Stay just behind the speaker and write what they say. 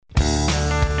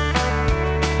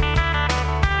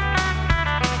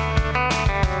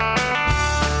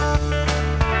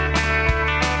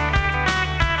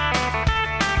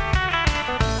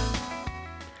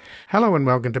Hello and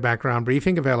welcome to Background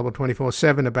Briefing, available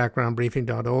 24/7 at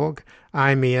backgroundbriefing.org.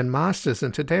 I'm Ian Masters,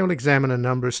 and today we'll examine a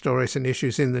number of stories and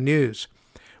issues in the news.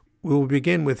 We'll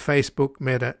begin with Facebook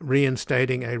Meta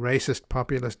reinstating a racist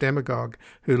populist demagogue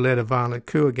who led a violent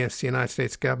coup against the United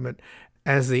States government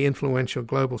as the influential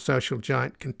global social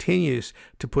giant continues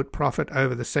to put profit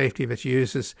over the safety of its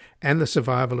users and the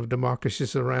survival of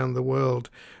democracies around the world,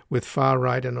 with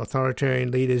far-right and authoritarian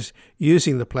leaders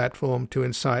using the platform to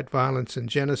incite violence and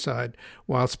genocide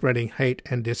while spreading hate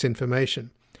and disinformation.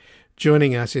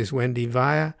 Joining us is Wendy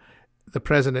Via, the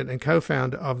president and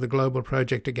co-founder of the Global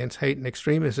Project Against Hate and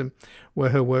Extremism,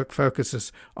 where her work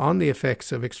focuses on the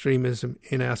effects of extremism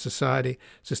in our society,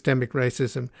 systemic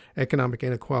racism, economic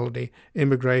inequality,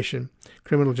 immigration,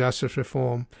 criminal justice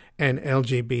reform, and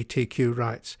LGBTQ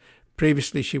rights.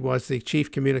 Previously, she was the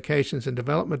Chief Communications and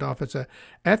Development Officer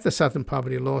at the Southern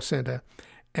Poverty Law Center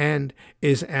and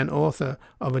is an author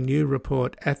of a new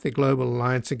report at the Global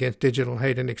Alliance Against Digital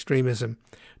Hate and Extremism,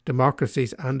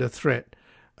 Democracies Under Threat: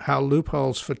 How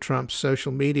Loopholes for Trump's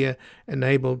Social Media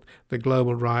Enabled the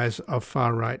Global Rise of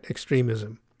Far-Right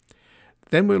Extremism.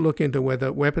 Then we'll look into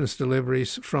whether weapons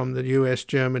deliveries from the US,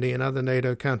 Germany, and other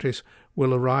NATO countries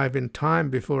will arrive in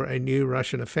time before a new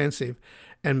Russian offensive,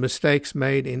 and mistakes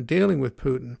made in dealing with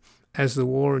Putin, as the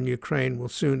war in Ukraine will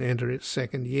soon enter its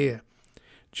second year.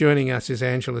 Joining us is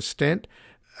Angela Stent,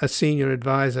 a senior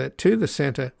advisor to the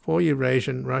Center for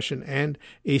Eurasian, Russian, and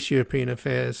East European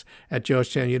Affairs at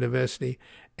Georgetown University,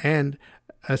 and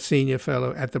a senior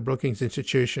fellow at the Brookings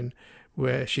Institution,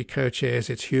 where she co-chairs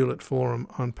its Hewlett Forum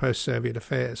on Post-Soviet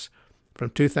Affairs. From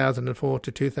 2004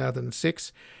 to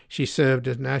 2006, she served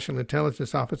as National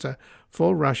Intelligence Officer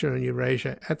for Russia and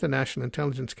Eurasia at the National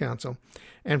Intelligence Council,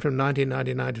 and from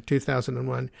 1999 to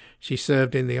 2001, she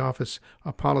served in the Office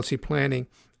of Policy Planning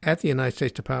at the United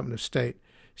States Department of State.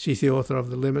 She's the author of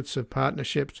The Limits of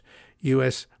Partnerships,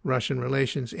 U.S.-Russian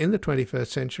Relations in the 21st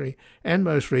Century, and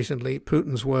most recently,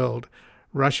 Putin's World,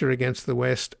 Russia Against the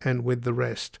West and With the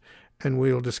Rest. And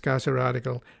we'll discuss her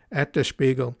article at Der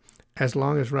Spiegel, As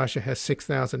Long as Russia has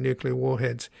 6,000 nuclear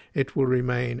warheads, it will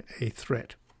remain a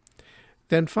threat.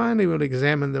 Then finally, we'll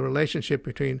examine the relationship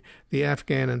between the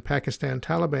Afghan and Pakistan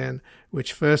Taliban,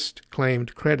 which first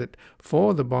claimed credit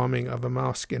for the bombing of a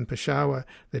mosque in Peshawar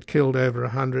that killed over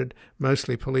 100,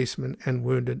 mostly policemen, and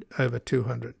wounded over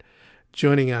 200.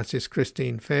 Joining us is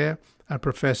Christine Fair, a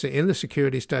professor in the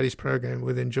Security Studies program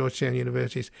within Georgetown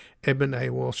University's Edmund A.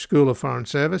 Walsh School of Foreign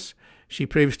Service. She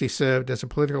previously served as a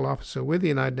political officer with the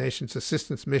United Nations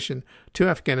Assistance Mission to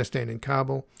Afghanistan in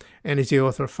Kabul, and is the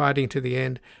author of Fighting to the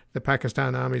End, The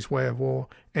Pakistan Army's Way of War,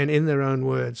 and in their own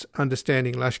words,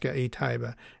 Understanding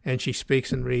Lashkar-e-Taiba, and she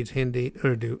speaks and reads Hindi,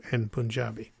 Urdu, and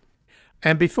Punjabi.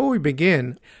 And before we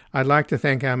begin, I'd like to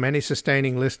thank our many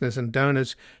sustaining listeners and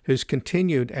donors whose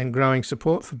continued and growing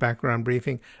support for Background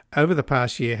Briefing over the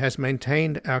past year has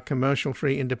maintained our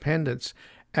commercial-free independence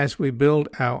as we build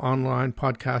our online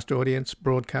podcast audience,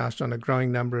 broadcast on a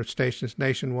growing number of stations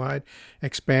nationwide,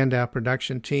 expand our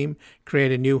production team,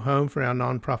 create a new home for our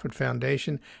nonprofit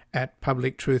foundation at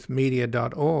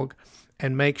publictruthmedia.org,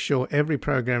 and make sure every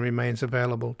program remains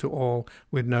available to all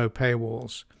with no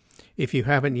paywalls. If you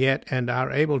haven't yet and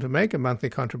are able to make a monthly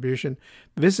contribution,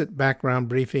 visit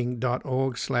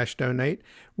backgroundbriefing.org/donate,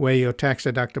 where your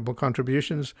tax-deductible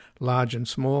contributions, large and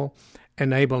small,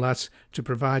 enable us to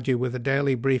provide you with a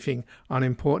daily briefing on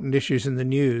important issues in the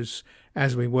news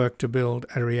as we work to build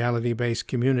a reality-based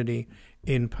community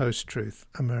in post-truth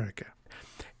America.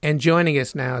 And joining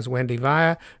us now is Wendy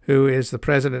Via, who is the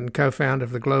president and co-founder of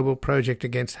the Global Project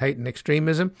Against Hate and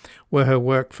Extremism, where her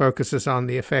work focuses on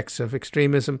the effects of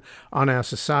extremism on our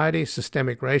society,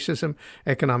 systemic racism,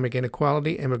 economic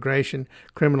inequality, immigration,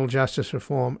 criminal justice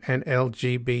reform, and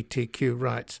LGBTQ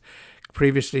rights.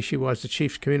 Previously, she was the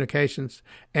Chief Communications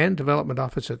and Development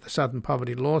Officer at the Southern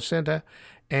Poverty Law Center,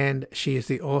 and she is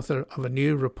the author of a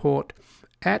new report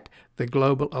at the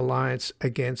Global Alliance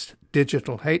Against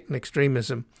Digital Hate and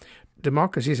Extremism,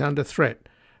 Democracies Under Threat: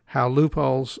 How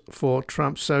Loopholes for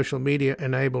Trump's Social Media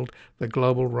Enabled the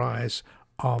Global Rise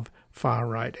of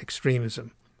Far-Right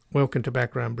Extremism. Welcome to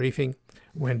Background Briefing,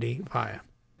 Wendy Via.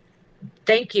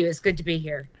 Thank you. It's good to be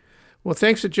here. Well,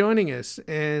 thanks for joining us.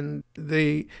 And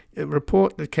the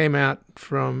report that came out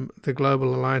from the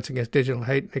Global Alliance Against Digital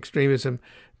Hate and Extremism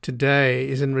today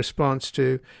is in response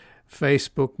to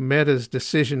Facebook Meta's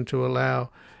decision to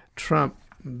allow Trump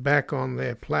back on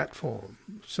their platform.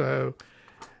 So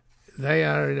they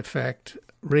are, in effect,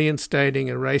 reinstating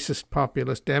a racist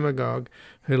populist demagogue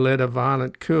who led a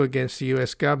violent coup against the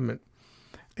U.S. government.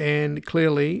 And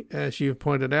clearly, as you've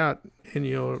pointed out in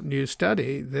your new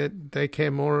study, that they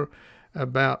care more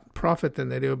about profit than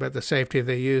they do about the safety of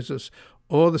their users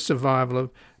or the survival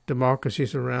of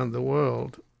democracies around the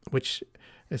world, which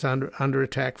is under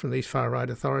attack from these far-right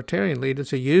authoritarian leaders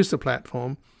who use the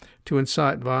platform to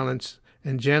incite violence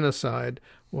and genocide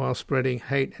while spreading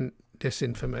hate and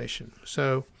disinformation.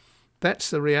 So that's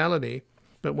the reality.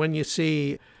 But when you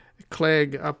see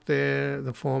Clegg up there,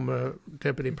 the former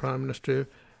Deputy Prime Minister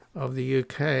of the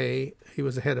UK, he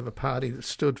was the head of a party that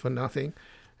stood for nothing,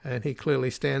 and he clearly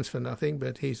stands for nothing,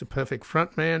 but he's a perfect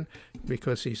front man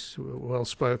because he's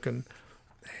well-spoken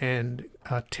and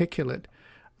articulate.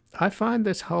 I find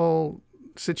this whole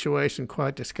situation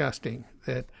quite disgusting,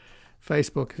 that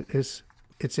Facebook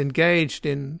it's engaged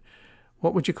in,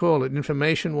 what would you call it,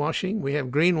 information washing? We have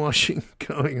greenwashing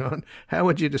going on. How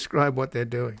would you describe what they're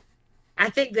doing? I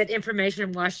think that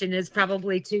information washing is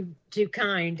probably too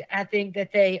kind. I think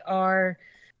that they are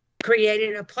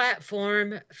creating a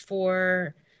platform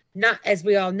for, not, as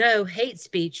we all know, hate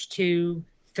speech to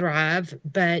thrive,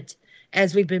 but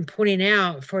as we've been pointing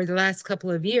out for the last couple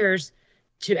of years,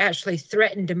 to actually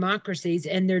threaten democracies,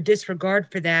 and their disregard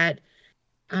for that.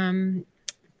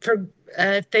 For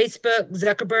Facebook,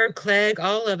 Zuckerberg, Clegg,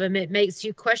 all of them, it makes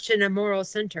you question a moral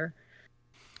center.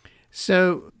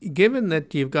 So given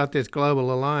that you've got this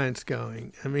global alliance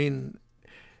going, I mean,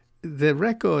 the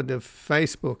record of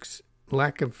Facebook's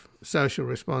lack of social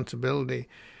responsibility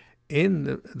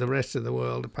in the rest of the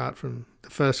world, apart from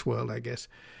the first world, I guess,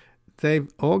 they've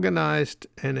organized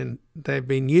and they've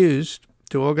been used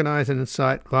to organize and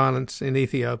incite violence in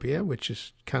Ethiopia, which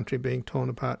is a country being torn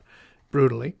apart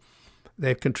brutally.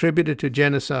 They've contributed to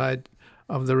genocide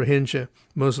of the Rohingya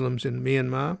Muslims in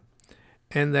Myanmar,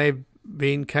 and they've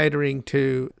been catering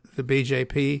to the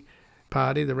BJP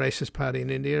party, the racist party in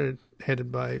India,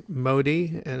 headed by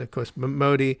Modi. And of course,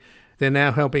 Modi, they're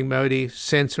now helping Modi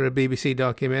censor a BBC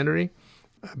documentary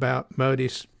about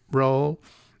Modi's role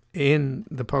in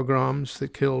the pogroms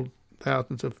that killed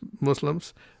thousands of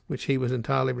Muslims, which he was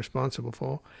entirely responsible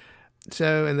for.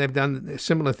 So, and they've done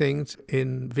similar things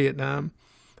in Vietnam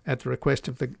at the request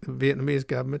of the Vietnamese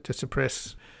government to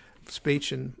suppress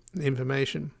speech and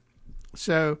information.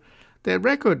 So their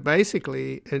record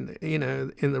basically, in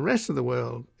the rest of the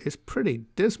world is pretty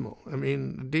dismal. I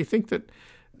mean, do you think that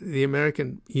the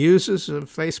American users of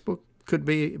Facebook could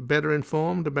be better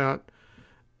informed about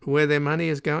where their money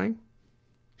is going?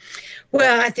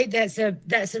 Well, I think that's a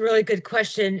really good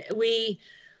question. We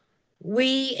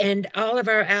and all of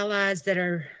our allies that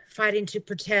are fighting to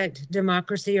protect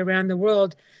democracy around the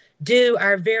world do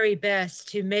our very best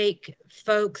to make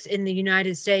folks in the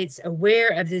United States aware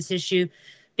of this issue,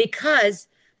 because,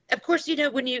 of course,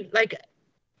 when you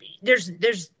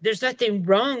there's nothing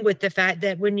wrong with the fact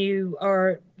that when you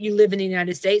live in the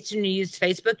United States and you use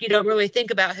Facebook, you don't really think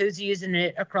about who's using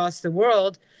it across the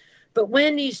world. But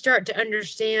when you start to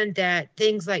understand that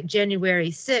things like January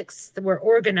 6th were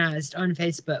organized on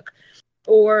Facebook,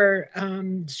 or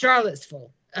Charlottesville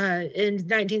in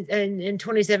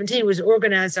 2017 was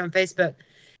organized on Facebook,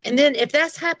 and then if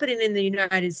that's happening in the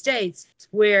United States,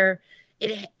 where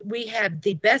we have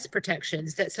the best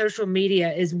protections that social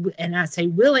media is, and I say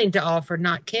willing to offer,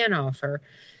 not can offer,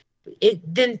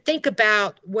 then think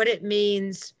about what it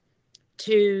means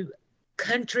to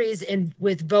countries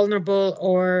with vulnerable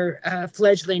or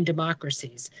fledgling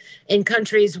democracies, in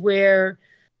countries where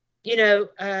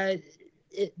the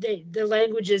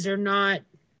languages are not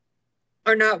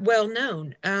well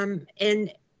known, and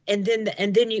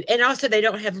also they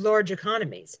don't have large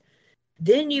economies.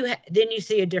 Then you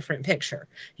see a different picture.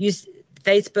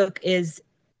 Facebook is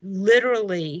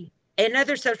literally, and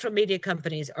other social media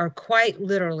companies are quite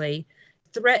literally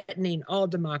threatening all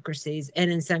democracies,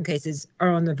 and in some cases are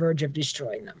on the verge of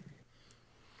destroying them.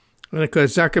 And of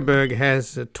course, Zuckerberg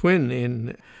has a twin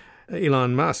in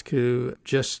Elon Musk, who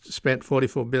just spent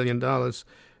 $44 billion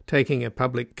taking a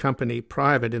public company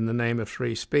private in the name of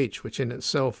free speech, which in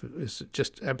itself is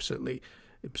just absolutely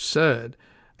absurd.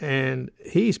 And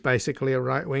he's basically a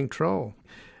right-wing troll.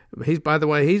 By the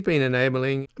way, he's been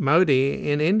enabling Modi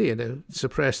in India to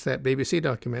suppress that BBC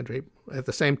documentary, at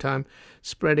the same time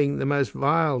spreading the most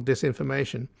vile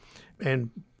disinformation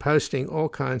and posting all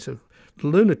kinds of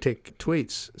lunatic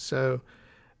tweets. So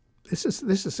this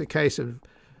is a case of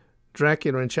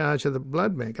Dracula in charge of the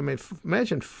blood bank. I mean,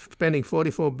 imagine spending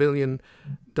 $44 billion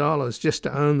just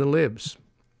to own the libs.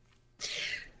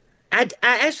 I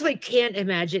actually can't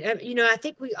imagine. I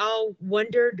think we all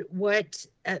wondered what,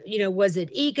 was it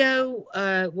ego?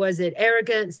 Was it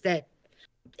arrogance that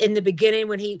in the beginning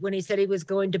when he said he was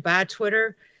going to buy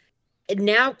Twitter? And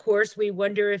now, of course, we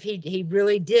wonder if he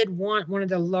really did want one of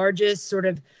the largest sort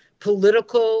of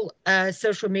political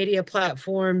social media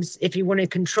platforms if he wanted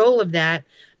control of that.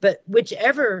 But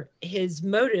whichever his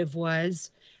motive was,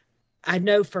 I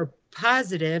know for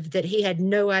positive that he had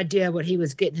no idea what he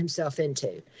was getting himself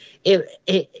into.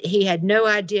 He had no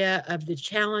idea of the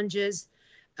challenges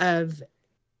of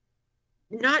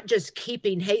not just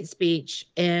keeping hate speech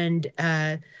and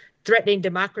threatening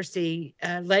democracy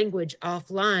language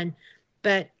offline,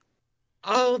 but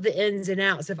all the ins and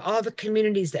outs of all the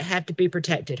communities that have to be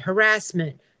protected,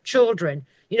 harassment, children,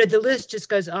 the list just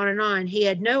goes on and on. He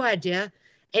had no idea.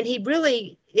 And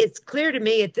it's clear to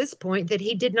me at this point that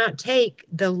he did not take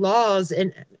the laws,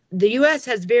 and the U.S.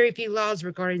 has very few laws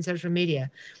regarding social media.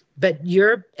 But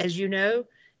Europe, as you know,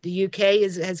 the U.K.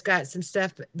 has got some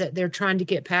stuff that they're trying to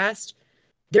get passed.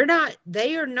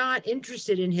 They are not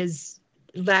interested in his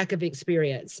lack of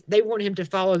experience. They want him to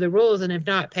follow the rules and if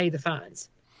not, pay the fines.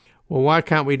 Well, why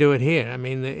can't we do it here? I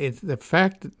mean, it's the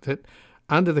fact that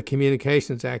under the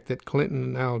Communications Act that Clinton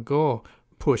and Al Gore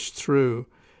pushed through,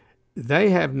 they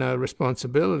have no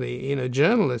responsibility.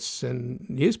 Journalists and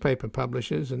newspaper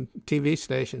publishers and TV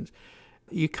stations,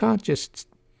 you can't just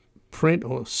print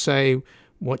or say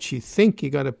what you think. You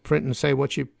got to print and say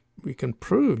what you can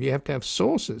prove. You have to have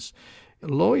sources.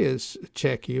 Lawyers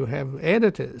check. You have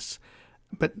editors.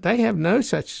 But they have no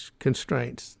such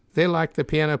constraints. They're like the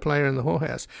piano player in the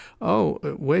whorehouse. Oh,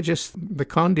 we're just the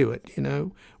conduit,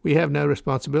 We have no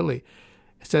responsibility.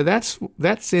 So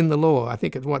that's in the law. I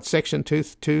think it's Section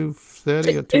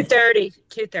 230 or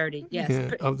 230, yes.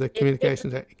 Yeah, of the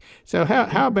Communications Act. So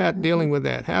how about dealing with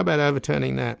that? How about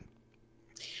overturning that?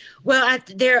 Well,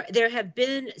 there have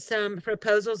been some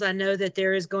proposals. I know that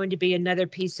there is going to be another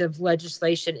piece of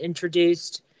legislation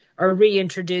introduced or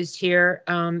reintroduced here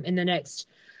in the next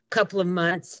couple of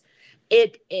months.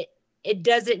 It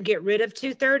doesn't get rid of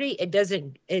 230.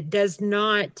 It does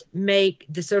not make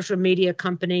the social media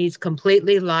companies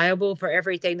completely liable for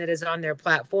everything that is on their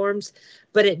platforms,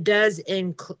 but it does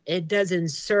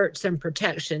insert some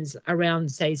protections around,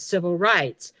 say, civil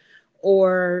rights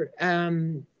or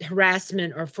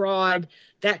harassment or fraud,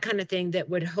 that kind of thing that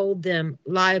would hold them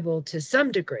liable to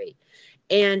some degree.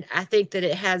 And I think that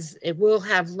it will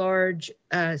have large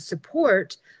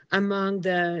support among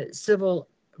the civil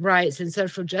rights and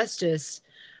social justice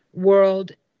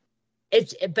world.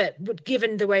 But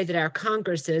given the way that our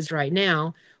Congress is right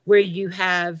now, where you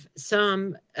have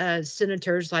some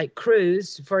senators like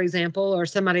Cruz, for example, or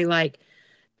somebody like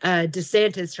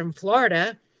DeSantis from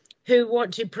Florida, who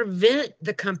want to prevent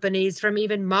the companies from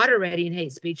even moderating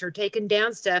hate speech or taking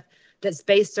down stuff that's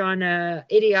based on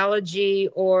ideology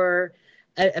or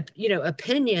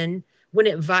opinion,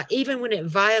 even when it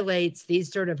violates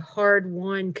these sort of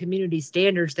hard-won community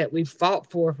standards that we've fought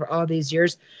for all these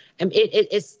years.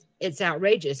 It's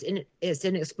outrageous and it's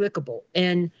inexplicable.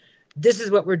 And this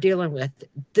is what we're dealing with.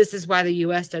 This is why the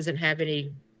U.S. doesn't have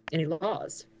any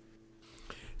laws.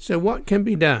 So what can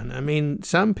be done? I mean,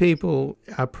 some people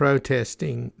are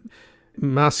protesting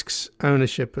Musk's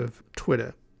ownership of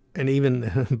Twitter and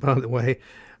even, by the way,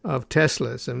 of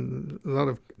Teslas. And a lot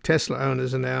of Tesla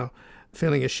owners are now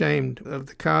feeling ashamed of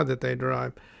the car that they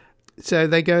drive. So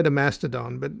they go to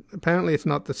Mastodon, but apparently it's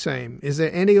not the same. Is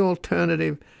there any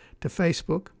alternative to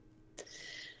Facebook?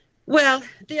 Well,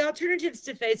 the alternatives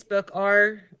to Facebook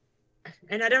are,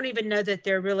 and I don't even know that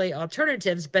they're really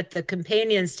alternatives, but the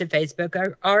companions to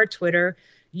Facebook are Twitter,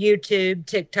 YouTube,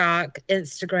 TikTok,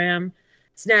 Instagram,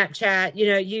 Snapchat.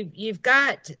 You've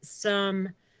got some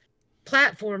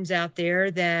platforms out there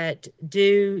that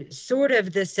do sort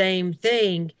of the same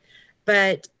thing,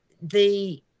 but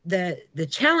the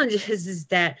challenge is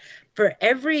that for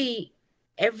every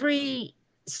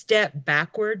step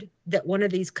backward that one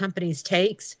of these companies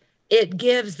takes, it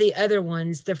gives the other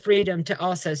ones the freedom to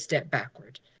also step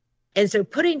backward. And so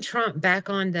putting Trump back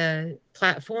on the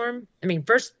platform, I mean,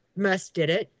 first Musk did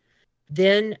it,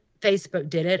 then Facebook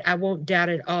did it. I won't doubt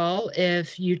at all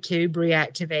if YouTube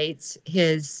reactivates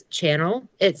his channel.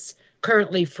 It's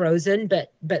currently frozen,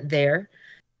 but there.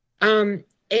 And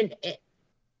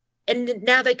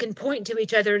now they can point to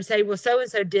each other and say, well,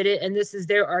 so-and-so did it, and this is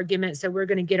their argument, so we're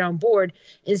going to get on board.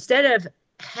 Instead of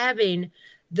having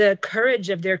the courage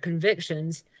of their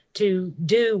convictions to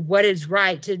do what is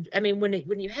right.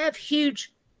 When you have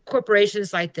huge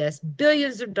corporations like this,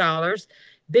 billions of dollars,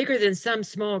 bigger than some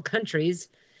small countries,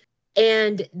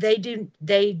 and they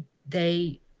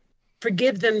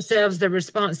forgive themselves the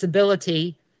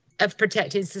responsibility of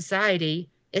protecting society,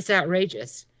 it's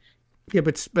outrageous. Yeah,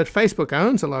 but Facebook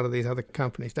owns a lot of these other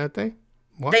companies, don't they?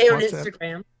 They own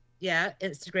Instagram. Yeah,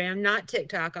 Instagram, not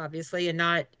TikTok, obviously, and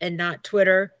not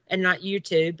Twitter, and not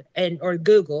YouTube, or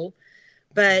Google,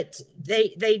 but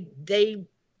they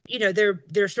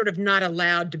they're sort of not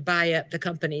allowed to buy up the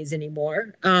companies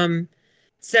anymore.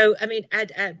 So, I mean,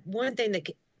 one thing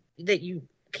that you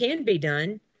can be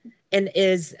done and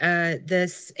is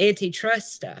this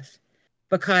antitrust stuff,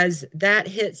 because that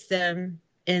hits them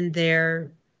in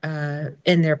their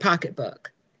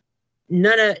pocketbook.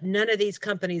 None of these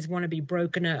companies want to be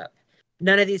broken up.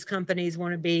 None of these companies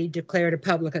want to be declared a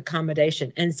public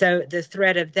accommodation. And so the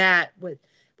threat of that,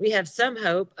 we have some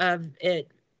hope of it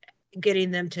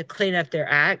getting them to clean up their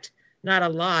act. Not a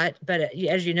lot, but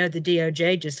as you know, the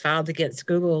DOJ just filed against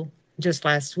Google just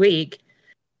last week.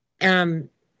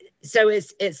 So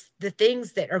it's the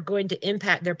things that are going to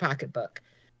impact their pocketbook.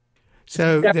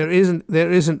 So there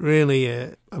isn't really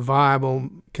a viable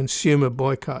consumer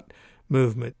boycott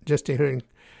movement. Just to hear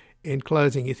in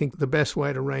closing, you think the best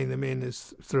way to rein them in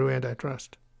is through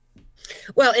antitrust?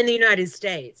 Well, in the United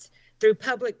States, through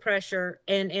public pressure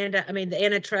and the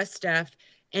antitrust stuff,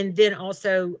 and then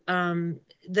also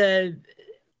the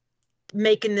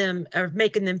making them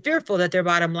fearful that their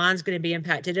bottom line is going to be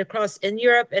impacted. Across in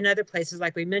Europe and other places,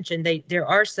 like we mentioned, there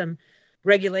are some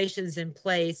regulations in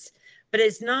place, but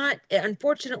it's not,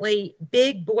 unfortunately,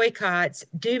 big boycotts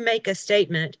do make a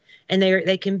statement, and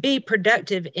they can be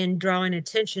productive in drawing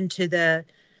attention to the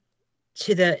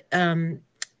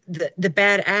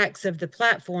bad acts of the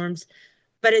platforms.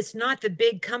 But it's not the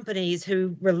big companies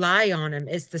who rely on them.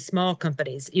 It's the small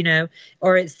companies,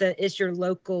 or it's your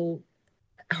local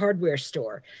hardware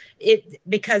store.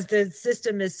 Because the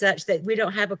system is such that we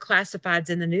don't have a classifieds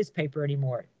in the newspaper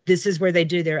anymore. This is where they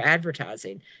do their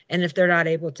advertising. And if they're not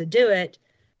able to do it,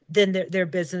 then their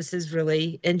business is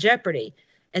really in jeopardy.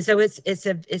 And so it's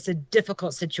a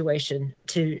difficult situation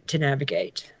to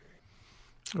navigate.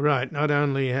 Right. Not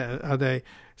only are they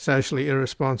socially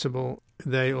irresponsible,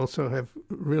 they also have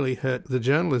really hurt the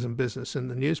journalism business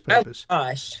and the newspapers. Oh,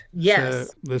 gosh. Yes.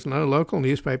 So there's no local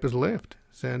newspapers left.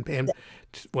 So, and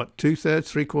what, 2/3,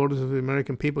 3/4 of the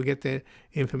American people get their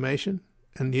information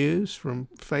and news from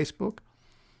Facebook?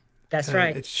 That's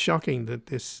right. It's shocking that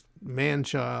this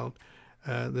man-child,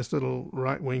 this little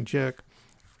right-wing jerk,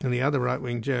 and the other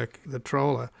right-wing jerk, the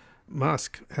troller,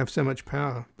 Musk, have so much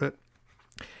power. But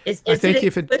I think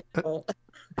if it...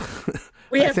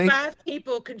 we have 5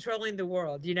 people controlling the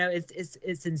world.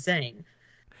 It's insane.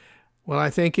 Well, I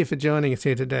thank you for joining us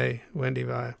here today, Wendy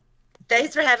Via.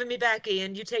 Thanks for having me back,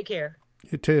 Ian. You take care.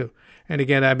 You too. And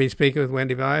again, I've been speaking with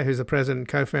Wendy Via, who's the president and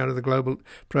co-founder of the Global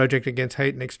Project Against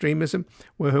Hate and Extremism,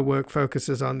 where her work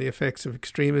focuses on the effects of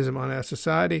extremism on our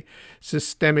society,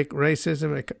 systemic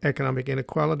racism, economic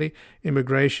inequality,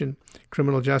 immigration,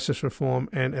 criminal justice reform,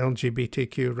 and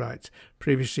LGBTQ rights.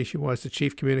 Previously, she was the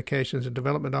Chief Communications and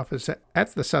Development Officer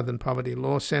at the Southern Poverty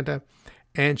Law Center,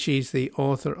 and she's the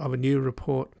author of a new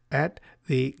report at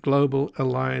the Global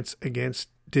Alliance Against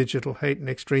Digital Hate and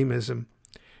Extremism,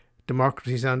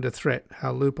 Democracies Under Threat,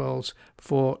 How Loopholes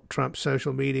for Trump's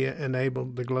Social Media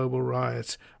Enabled the Global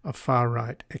Riots of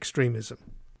Far-Right Extremism.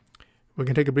 We're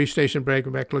going to take a brief station break.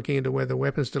 We're back looking into whether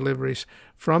weapons deliveries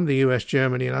from the US,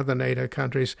 Germany, and other NATO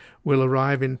countries will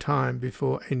arrive in time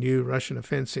before a new Russian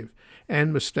offensive,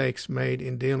 and mistakes made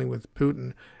in dealing with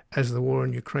Putin as the war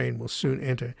in Ukraine will soon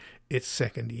enter its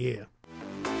second year.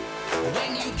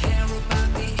 When you care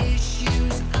about the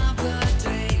issues of the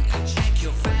day, check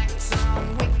your facts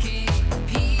on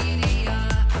Wikipedia.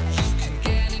 You can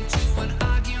get into an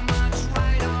argument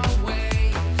right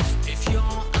away if you're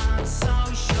on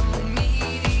social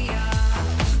media.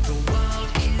 The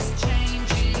world is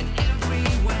changing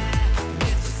everywhere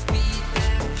with a speed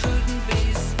that couldn't be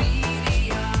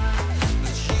speedier.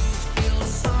 But you feel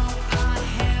so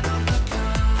ahead of the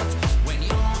curve when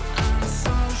you're on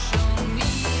social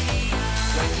media.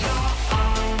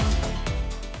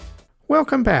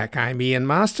 Welcome back. I'm Ian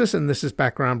Masters, and this is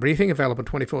Background Briefing, available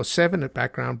 24/7 at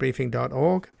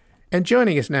backgroundbriefing.org. And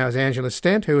joining us now is Angela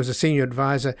Stent, who is a senior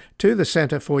advisor to the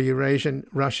Center for Eurasian,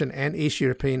 Russian, and East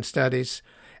European Studies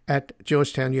at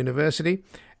Georgetown University,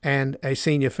 and a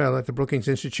senior fellow at the Brookings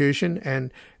Institution,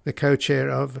 and the co-chair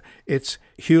of its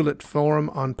Hewlett Forum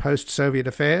on Post-Soviet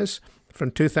Affairs. From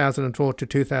 2004 to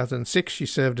 2006, she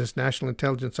served as National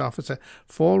Intelligence Officer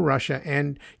for Russia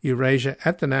and Eurasia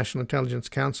at the National Intelligence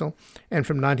Council, and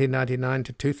from 1999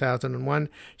 to 2001,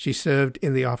 she served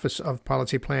in the Office of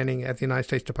Policy Planning at the United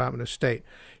States Department of State.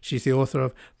 She's the author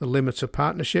of The Limits of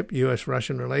Partnership,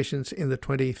 U.S.-Russian Relations in the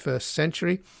 21st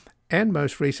Century, and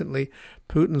most recently,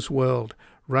 Putin's World,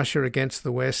 Russia Against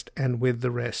the West and With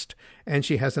the Rest. And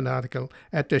she has an article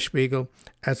at Der Spiegel,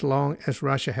 As Long as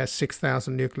Russia has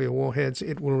 6,000 nuclear warheads,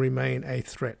 it will remain a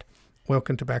threat.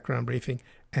 Welcome to Background Briefing,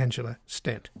 Angela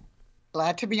Stent.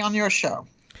 Glad to be on your show.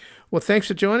 Well, thanks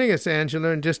for joining us,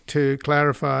 Angela. And just to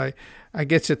clarify, I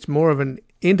guess it's more of an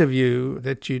interview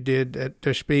that you did at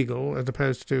Der Spiegel as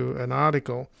opposed to an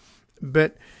article.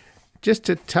 But just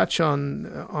to touch on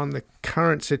the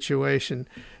current situation,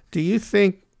 do you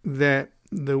think that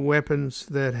the weapons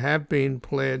that have been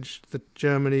pledged, the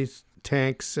Germany's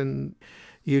tanks and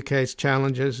UK's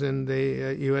Challengers and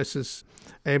the US's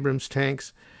Abrams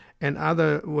tanks and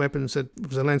other weapons that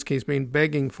Zelensky's been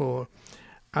begging for,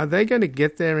 are they going to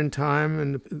get there in time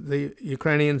and the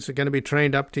Ukrainians are going to be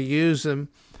trained up to use them?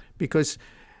 Because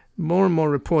more and more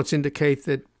reports indicate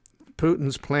that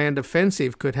Putin's planned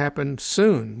offensive could happen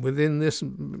soon, within this,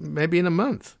 maybe in a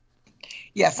month.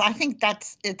 Yes, I think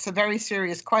it's a very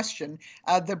serious question.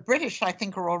 The British, I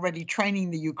think, are already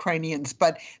training the Ukrainians,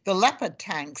 but the Leopard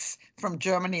tanks from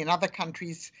Germany and other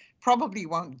countries probably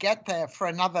won't get there for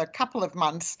another couple of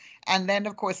months. And then,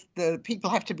 of course, the people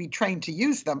have to be trained to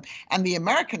use them. And the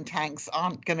American tanks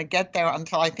aren't going to get there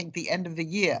until, I think, the end of the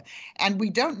year. And we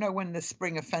don't know when the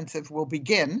spring offensive will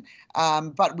begin,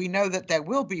 but we know that there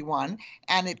will be one.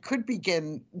 And it could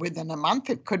begin within a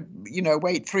month. It could,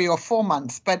 wait 3 or 4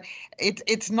 months. But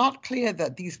it's not clear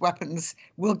that these weapons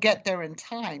will get there in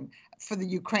time for the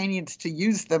Ukrainians to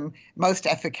use them most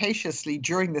efficaciously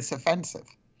during this offensive.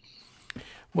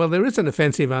 Well, there is an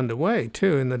offensive underway,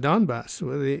 too, in the Donbass,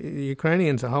 where the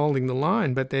Ukrainians are holding the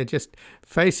line, but they're just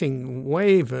facing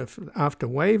wave after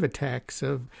wave attacks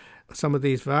of some of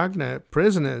these Wagner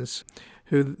prisoners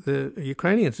who the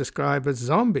Ukrainians describe as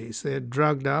zombies. They're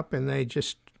drugged up and they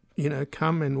just,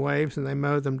 come in waves and they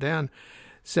mow them down.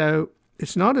 So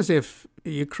it's not as if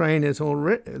Ukraine is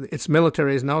its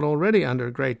military is not already under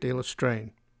a great deal of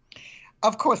strain.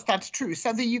 Of course, that's true.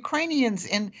 So the Ukrainians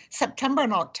in September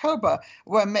and October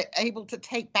were able to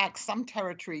take back some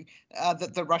territory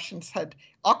that the Russians had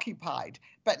occupied.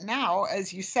 But now,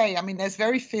 as you say, there's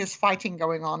very fierce fighting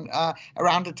going on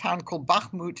around a town called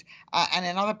Bakhmut and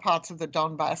in other parts of the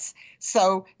Donbass.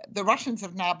 So the Russians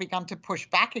have now begun to push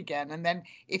back again. And then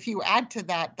if you add to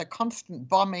that the constant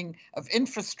bombing of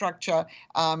infrastructure,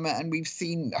 and we've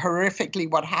seen horrifically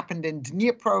what happened in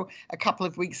Dnipro a couple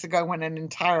of weeks ago when an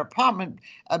entire apartment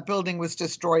building was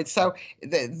destroyed. So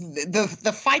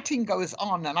the fighting goes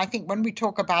on. And I think when we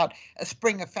talk about a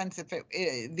spring offensive,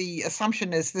 the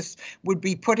assumption is this would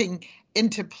be putting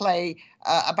into play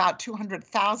about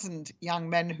 200,000 young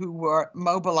men who were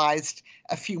mobilized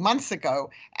a few months ago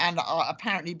and are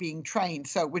apparently being trained.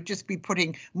 So it would just be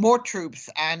putting more troops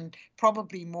and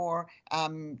probably more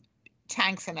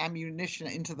tanks and ammunition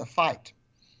into the fight.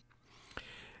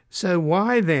 So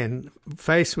why then,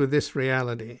 faced with this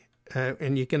reality,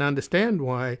 and you can understand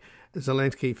why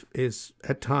Zelensky is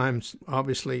at times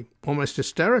obviously almost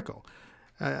hysterical,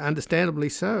 understandably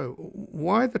so.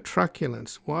 Why the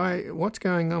truculence? What's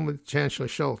going on with Chancellor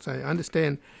Scholz? I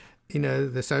understand,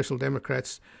 the Social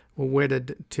Democrats were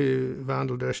wedded to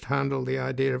Wandel durch Handel, the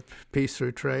idea of peace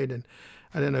through trade. And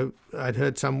I don't know, I'd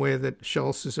heard somewhere that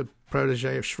Scholz is a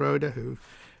protege of Schroeder, who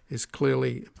has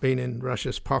clearly been in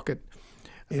Russia's pocket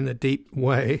in a deep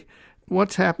way.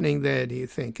 What's happening there, do you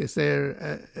think? Is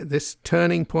there this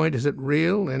turning point? Is it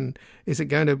real? And is it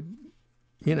going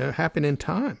to, happen in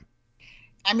time?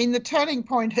 The turning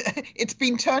point, it's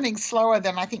been turning slower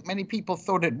than I think many people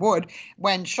thought it would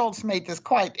when Scholz made this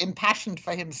quite impassioned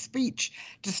for him speech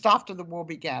just after the war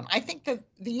began. I think that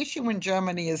the issue in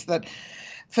Germany is that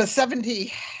for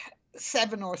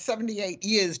 77 or 78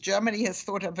 years, Germany has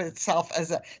thought of itself as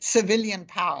a civilian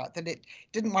power, that it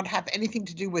didn't want to have anything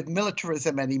to do with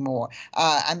militarism anymore.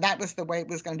 And that was the way it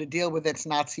was going to deal with its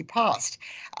Nazi past.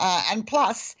 And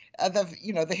plus,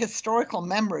 the historical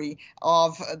memory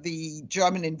of the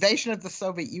German invasion of the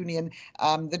Soviet Union.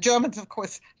 The Germans, of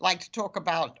course, like to talk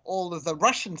about all of the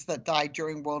Russians that died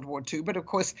during World War II. But, of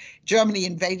course, Germany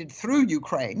invaded through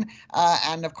Ukraine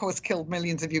and, of course, killed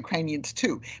millions of Ukrainians,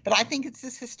 too. But I think it's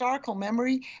this historical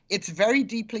memory. It's very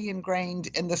deeply ingrained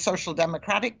in the Social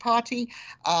Democratic Party.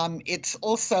 It's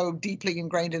also deeply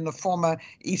ingrained in the former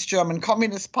East German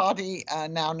Communist Party,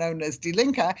 now known as Die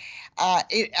Linke,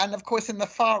 and, of course, in the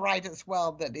far right as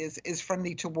well, that is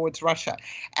friendly towards Russia.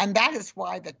 And that is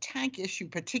why the tank issue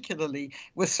particularly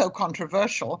was so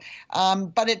controversial.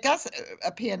 But it does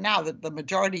appear now that the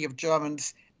majority of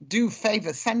Germans do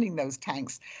favor sending those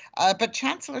tanks. But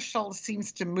Chancellor Scholz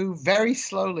seems to move very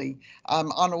slowly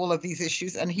on all of these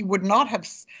issues, and he would not have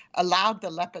allowed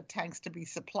the Leopard tanks to be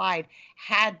supplied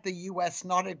had the U.S.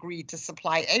 not agreed to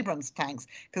supply Abrams tanks,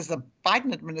 because the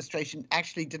Biden administration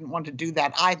actually didn't want to do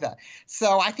that either.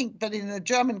 So I think that in the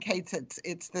German case,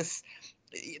 it's this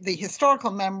the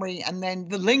historical memory and then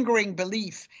the lingering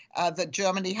belief that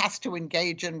Germany has to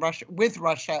engage in Russia with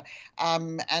Russia,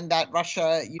 and that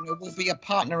Russia, will be a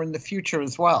partner in the future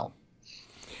as well.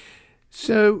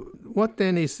 So, what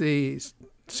then is the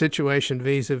situation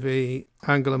vis-a-vis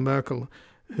Angela Merkel,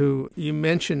 who you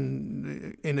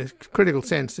mentioned in a critical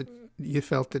sense that you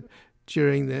felt that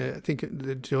during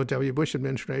the George W. Bush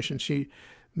administration, she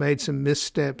made some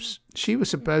missteps. She was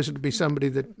supposed to be somebody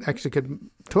that actually could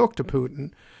talk to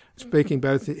Putin, speaking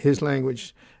both his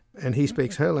language and he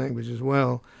speaks her language as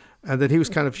well, and that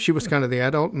she was kind of the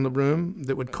adult in the room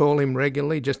that would call him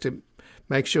regularly just to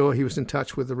make sure he was in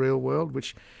touch with the real world,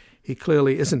 which he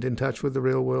clearly isn't in touch with the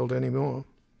real world anymore.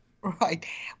 Right.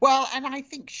 Well, and I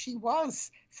think she was,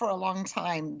 for a long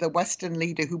time, the Western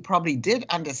leader who probably did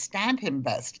understand him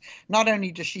best. Not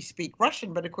only does she speak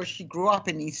Russian, but of course she grew up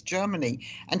in East Germany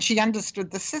and she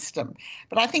understood the system.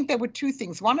 But I think there were two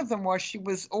things. One of them was she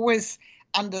was always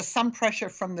under some pressure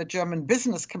from the German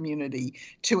business community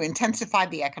to intensify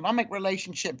the economic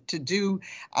relationship, to do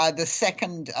the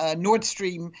second Nord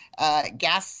Stream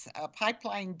gas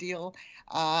pipeline deal,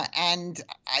 and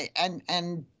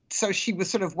so she was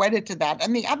sort of wedded to that.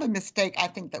 And the other mistake I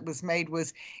think that was made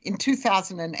was in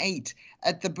 2008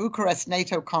 at the Bucharest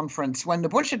NATO conference, when the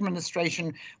Bush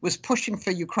administration was pushing for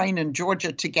Ukraine and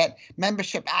Georgia to get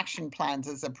membership action plans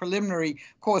as a preliminary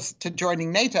course to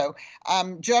joining NATO.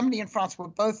 Germany and France were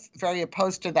both very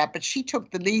opposed to that, but she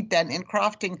took the lead then in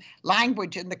crafting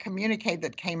language in the communique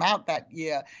that came out that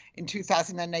year in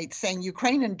 2008 saying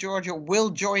Ukraine and Georgia will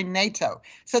join NATO.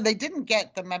 So they didn't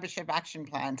get the membership action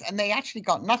plans, and they actually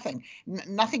got nothing.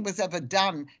 Nothing was ever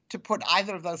done to put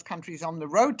either of those countries on the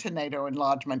road to NATO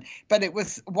enlargement. But it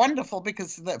was wonderful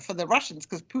because for the Russians,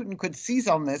 because Putin could seize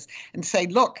on this and say,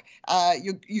 look,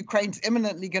 Ukraine's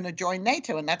imminently going to join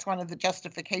NATO. And that's one of the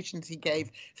justifications he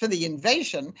gave for the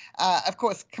invasion. Of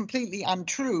course, completely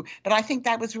untrue. But I think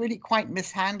that was really quite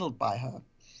mishandled by her.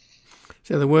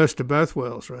 So the worst of both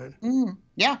worlds, right?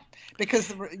 Yeah, because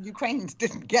the Ukrainians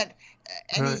didn't get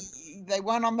any, right. They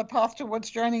weren't on the path towards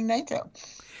joining NATO.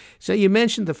 So you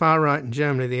mentioned the far right in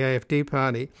Germany, the AfD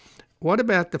party. What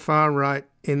about the far right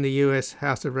in the US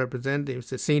House of Representatives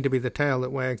that seem to be the tail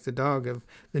that wags the dog of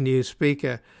the new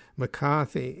Speaker,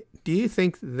 McCarthy? Do you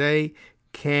think they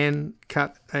can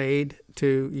cut aid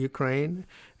to Ukraine?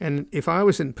 And if I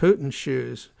was in Putin's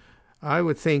shoes, I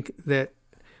would think that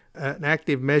an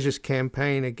active measures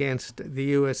campaign against the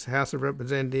U.S. House of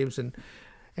Representatives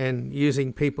and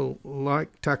using people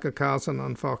like Tucker Carlson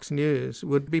on Fox News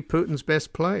would be Putin's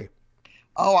best play.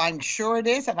 Oh, I'm sure it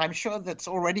is, and I'm sure that's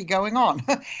already going on.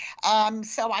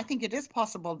 So I think it is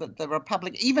possible that the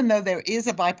Republic, even though there is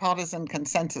a bipartisan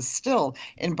consensus still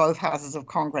in both houses of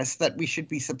Congress that we should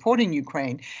be supporting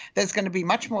Ukraine, there's going to be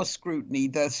much more scrutiny.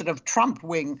 The sort of Trump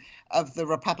wing of the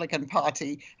Republican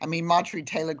Party, I mean, Marjorie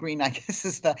Taylor Greene, I guess,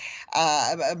 is the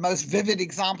most vivid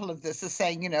example of this, is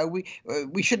saying,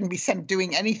 we shouldn't be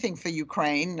doing anything for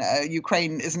Ukraine.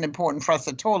 Ukraine isn't important for us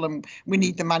at all, and we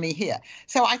need the money here.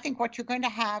 So I think what you're going to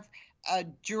have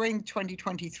during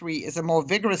 2023 is a more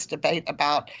vigorous debate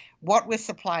about what we're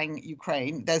supplying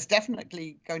Ukraine. There's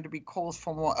definitely going to be calls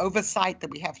for more oversight, that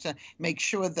we have to make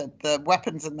sure that the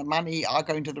weapons and the money are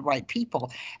going to the right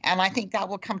people. And I think that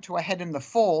will come to a head in the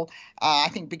fall, I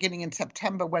think beginning in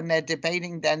September, when they're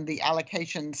debating then the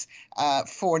allocations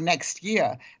for next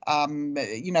year.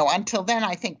 Until then,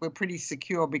 I think we're pretty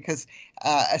secure because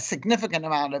a significant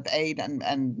amount of aid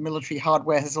and military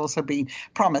hardware has also been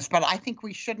promised. But I think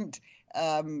we shouldn't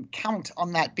count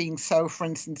on that being so, for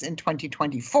instance, in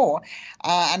 2024.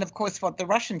 And of course, what the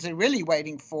Russians are really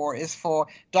waiting for is for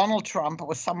Donald Trump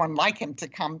or someone like him to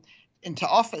come into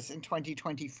office in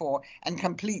 2024 and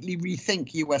completely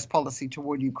rethink U.S. policy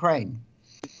toward Ukraine.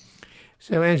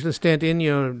 So, Angela Stent, in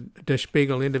your Der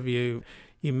Spiegel interview,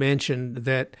 you mentioned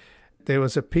that there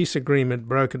was a peace agreement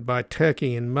brokered by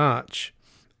Turkey in March.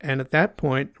 And at that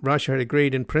point, Russia had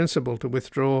agreed in principle to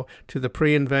withdraw to the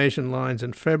pre-invasion lines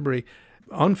on February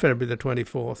the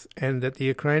 24th, and that the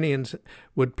Ukrainians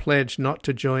would pledge not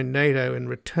to join NATO in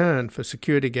return for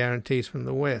security guarantees from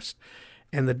the West.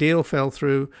 And the deal fell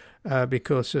through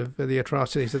because of the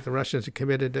atrocities that the Russians had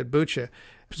committed at Bucha.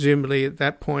 Presumably at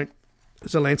that point,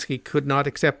 Zelensky could not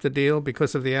accept the deal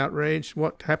because of the outrage.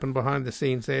 What happened behind the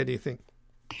scenes there, do you think?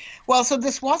 Well, so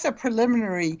this was a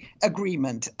preliminary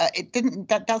agreement.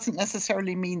 That doesn't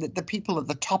necessarily mean that the people at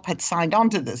the top had signed on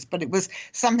to this, but it was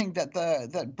something that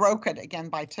that brokered again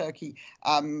by Turkey,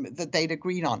 that they'd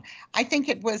agreed on. I think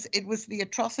it was the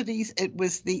atrocities.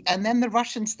 And then the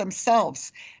Russians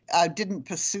themselves didn't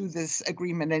pursue this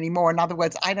agreement anymore. In other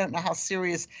words, I don't know how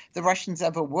serious the Russians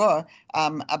ever were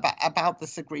about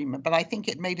this agreement, but I think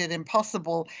it made it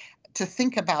impossible to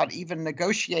think about even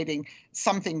negotiating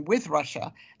something with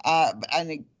Russia.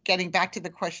 And getting back to the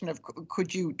question of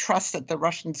could you trust that the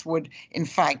Russians would, in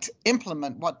fact,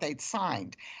 implement what they'd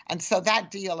signed? And so that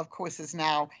deal, of course, is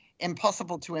now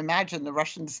impossible to imagine. The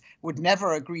Russians would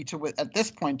never agree to, at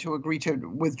this point, to agree to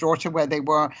withdraw to where they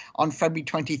were on February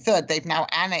 23rd. They've now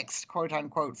annexed, quote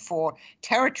unquote, 4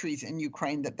 territories in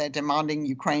Ukraine that they're demanding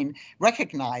Ukraine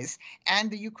recognize.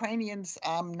 And the Ukrainians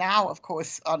now, of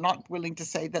course, are not willing to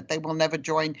say that they will never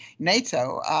join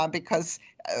NATO because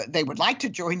they would like to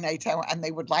join NATO, and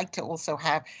they would like to also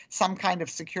have some kind of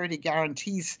security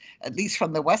guarantees, at least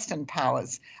from the Western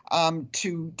powers,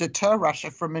 to deter Russia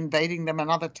from invading them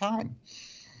another time.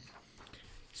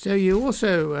 So you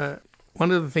also,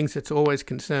 one of the things that's always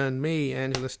concerned me,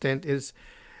 Angela Stent, is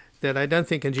that I don't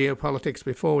think in geopolitics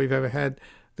before we've ever had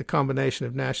the combination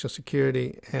of national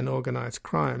security and organized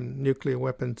crime, nuclear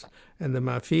weapons and the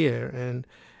mafia. And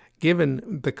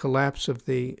given the collapse of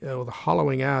the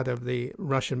hollowing out of the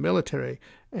Russian military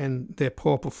and their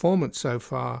poor performance so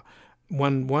far,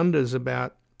 one wonders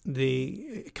about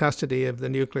the custody of the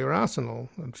nuclear arsenal,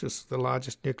 which is the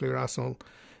largest nuclear arsenal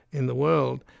in the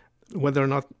world, whether or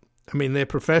not, I mean, they're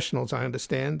professionals, I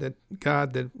understand, that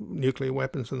guard the nuclear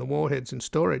weapons and the warheads in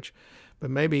storage,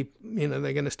 but maybe,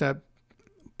 they're going to start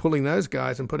pulling those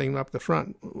guys and putting them up the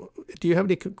front. Do you have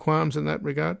any qualms in that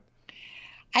regard?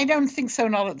 I don't think so,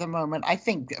 not at the moment. I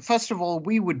think, first of all,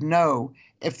 we would know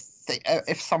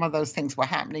if some of those things were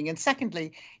happening. And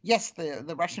secondly, yes,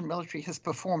 the Russian military has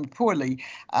performed poorly,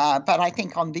 but I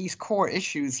think on these core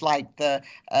issues like the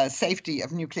safety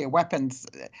of nuclear weapons,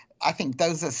 I think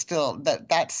those are still,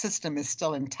 that system is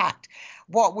still intact.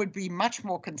 What would be much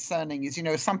more concerning is,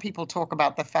 some people talk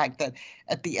about the fact that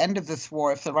at the end of this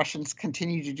war, if the Russians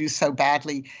continue to do so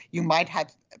badly, you might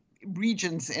have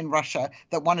regions in Russia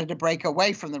that wanted to break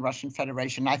away from the Russian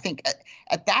Federation. I think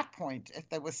at that point,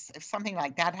 if something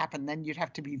like that happened, then you'd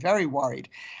have to be very worried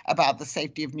about the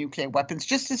safety of nuclear weapons,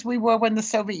 just as we were when the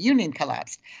Soviet Union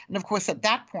collapsed. And of course, at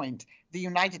that point, the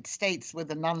United States, with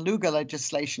the non-Lugar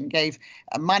legislation, gave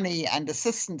money and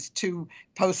assistance to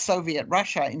post-Soviet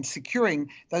Russia in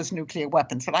securing those nuclear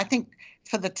weapons. But I think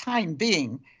for the time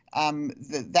being,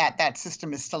 that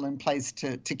system is still in place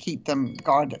to keep them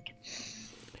guarded.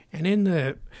 And in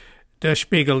the Der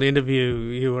Spiegel interview,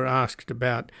 you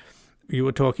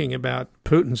were talking about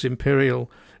Putin's imperial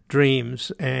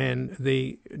dreams, and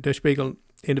the Der Spiegel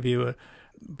interviewer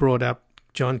brought up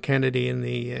John Kennedy in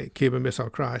the Cuban Missile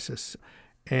Crisis.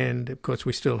 And, of course,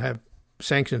 we still have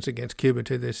sanctions against Cuba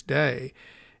to this day.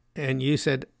 And you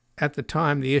said, at the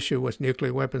time, the issue was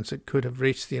nuclear weapons that could have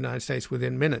reached the United States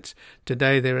within minutes.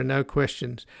 Today, there are no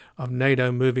questions of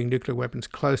NATO moving nuclear weapons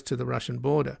close to the Russian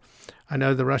border. I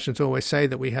know the Russians always say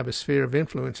that we have a sphere of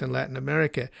influence in Latin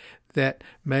America. That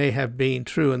may have been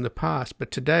true in the past,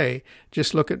 but today,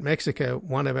 just look at Mexico,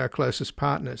 one of our closest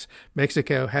partners.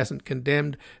 Mexico hasn't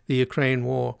condemned the Ukraine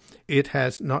war. It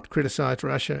has not criticized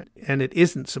Russia, and it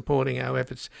isn't supporting our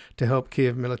efforts to help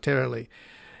Kiev militarily.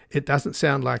 It doesn't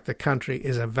sound like the country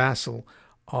is a vassal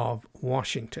of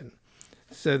Washington.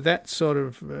 So that sort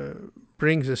of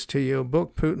brings us to your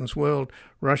book, Putin's World,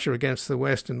 Russia Against the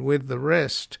West and With the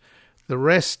Rest. The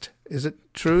rest, is it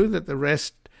true that the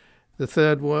rest, the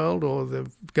Third World or the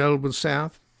Global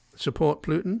South, support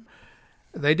Putin?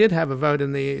 They did have a vote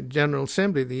in the General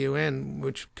Assembly, the UN,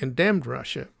 which condemned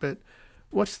Russia. But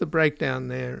what's the breakdown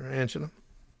there, Angela?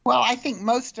 Well, I think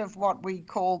most of what we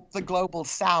call the Global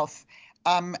South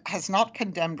has not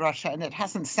condemned Russia, and it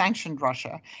hasn't sanctioned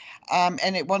Russia,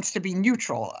 and it wants to be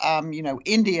neutral.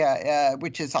 India,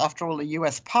 which is, after all, a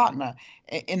U.S. partner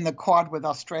in the Quad with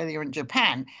Australia and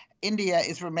Japan, India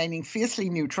is remaining fiercely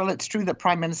neutral. It's true that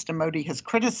Prime Minister Modi has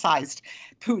criticized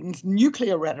Putin's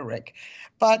nuclear rhetoric,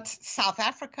 but South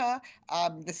Africa,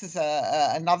 this is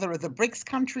another of the BRICS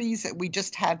countries. We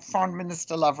just had Foreign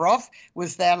Minister Lavrov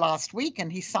was there last week,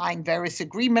 and he signed various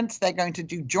agreements. They're going to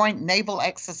do joint naval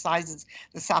exercises,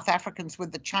 the South Africans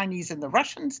with the Chinese and the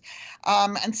Russians.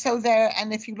 And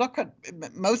if you look at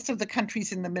most of the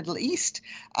countries in the Middle East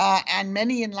and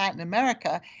many in Latin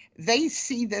America, they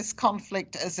see this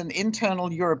conflict as an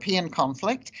internal European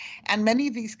conflict. And many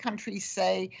of these countries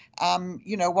say,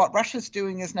 what Russia's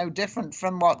doing is no different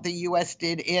from what the US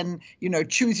did in,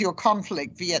 choose your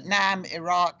conflict, Vietnam,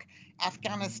 Iraq,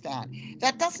 Afghanistan.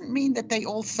 That doesn't mean that they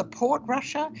all support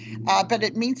Russia, but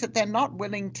it means that they're not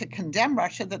willing to condemn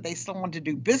Russia, that they still want to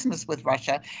do business with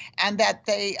Russia, and that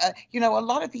they, a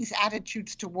lot of these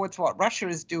attitudes towards what Russia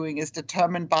is doing is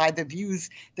determined by the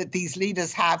views that these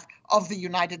leaders have of the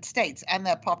United States and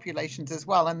their populations as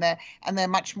well, and they're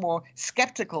much more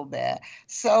skeptical there.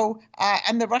 So,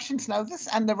 and the Russians know this,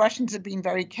 and the Russians have been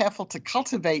very careful to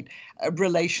cultivate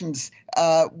relations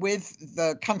with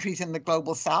the countries in the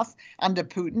global South under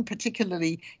Putin,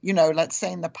 particularly, let's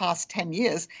say in the past 10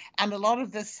 years. And a lot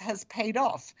of this has paid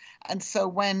off. And so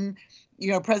when,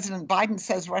 President Biden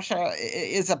says Russia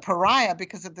is a pariah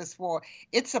because of this war,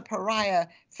 it's a pariah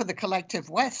for the collective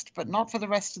West, but not for the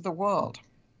rest of the world.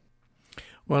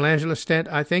 Well, Angela Stent,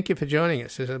 I thank you for joining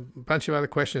us. There's a bunch of other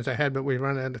questions I had, but we've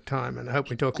run out of time, and I hope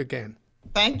we talk again.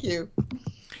 Thank you.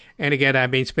 And again,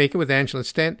 I've been speaking with Angela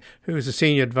Stent, who is a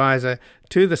senior advisor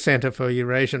to the Center for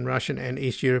Eurasian, Russian and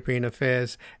East European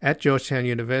Affairs at Georgetown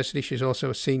University. She's also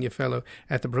a senior fellow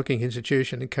at the Brookings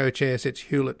Institution and co-chairs its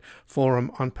Hewlett Forum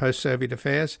on Post-Soviet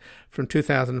Affairs. From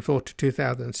 2004 to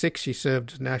 2006, she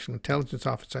served as National Intelligence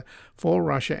Officer for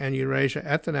Russia and Eurasia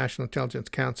at the National Intelligence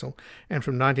Council. And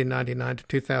from 1999 to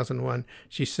 2001,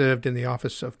 she served in the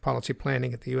Office of Policy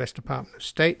Planning at the U.S. Department of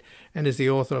State and is the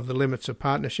author of The Limits of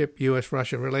Partnership,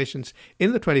 U.S.-Russia Relations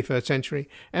in the 21st Century,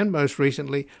 and most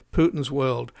recently, Putin's World,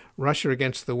 Russia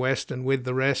Against the West and With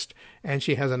the Rest. And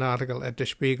she has an article at Der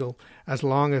Spiegel, As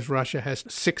long as Russia has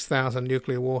 6,000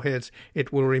 nuclear warheads,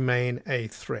 it will remain a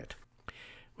threat.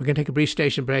 We're going to take a brief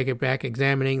station break and back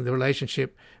examining the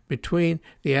relationship between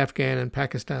the Afghan and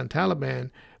Pakistan Taliban,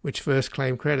 which first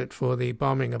claimed credit for the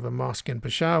bombing of a mosque in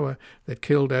Peshawar that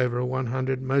killed over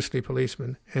 100, mostly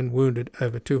policemen, and wounded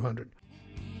over 200.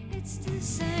 It's the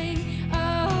same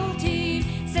old team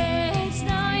since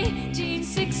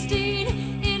 1916.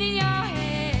 In your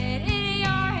head,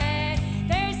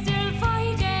 they're still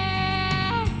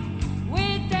fighting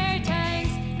with their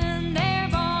tanks and their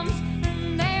bombs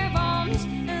and their bombs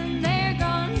and their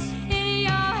guns. In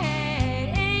your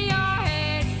head, they are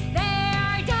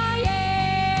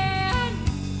dying.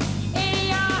 In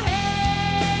your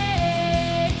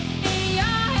head,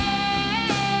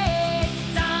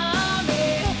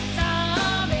 zombie.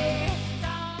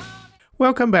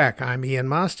 Welcome back. I'm Ian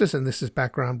Masters, and this is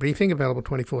Background Briefing, available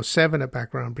 24/7 at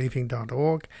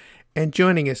backgroundbriefing.org. And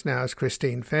joining us now is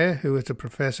Christine Fair, who is a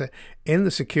professor in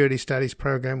the Security Studies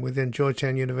program within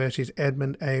Georgetown University's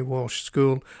Edmund A. Walsh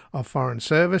School of Foreign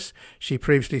Service. She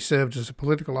previously served as a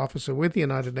political officer with the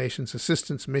United Nations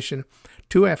Assistance Mission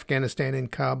to Afghanistan in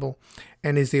Kabul,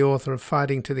 and is the author of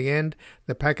Fighting to the End,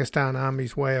 The Pakistan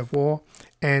Army's Way of War,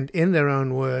 and, in their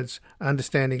own words,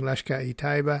 Understanding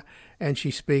Lashkar-e-Taiba, and she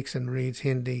speaks and reads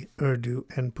Hindi, Urdu,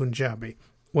 and Punjabi.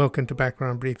 Welcome to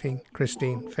Background Briefing,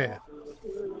 Christine Fair.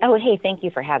 Oh, hey, thank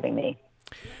you for having me.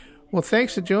 Well,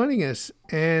 thanks for joining us.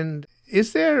 And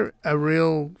is there a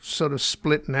real sort of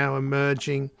split now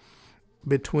emerging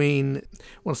between,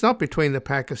 well, it's not between the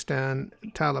Pakistan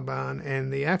Taliban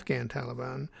and the Afghan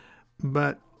Taliban,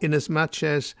 but in as much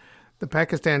as the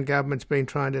Pakistan government's been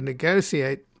trying to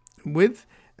negotiate with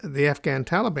the Afghan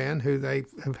Taliban, who they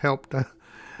have helped,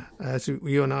 as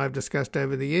you and I have discussed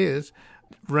over the years,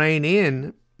 rein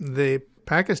in the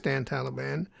Pakistan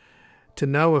Taliban to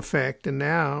no effect, and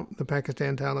now the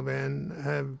Pakistan Taliban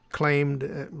have claimed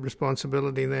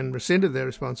responsibility and then rescinded their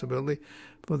responsibility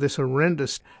for this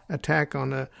horrendous attack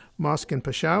on a mosque in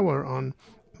Peshawar on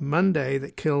Monday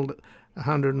that killed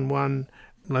 101,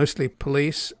 mostly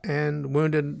police, and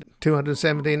wounded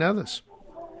 217 others.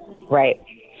 Right.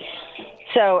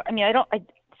 So,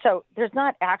 so there's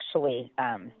not actually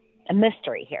a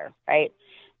mystery here, right?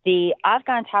 The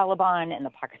Afghan Taliban and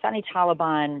the Pakistani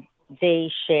Taliban,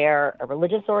 they share a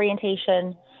religious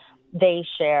orientation. They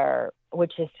share,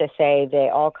 which is to say, they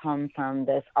all come from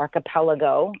this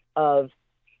archipelago of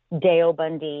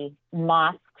Deobandi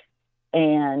mosques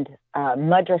and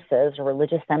madrasas, or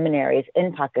religious seminaries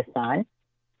in Pakistan.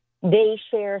 They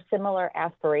share similar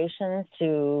aspirations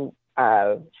to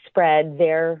spread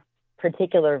their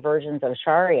particular versions of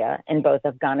Sharia in both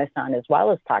Afghanistan as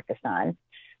well as Pakistan.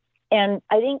 And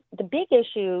I think the big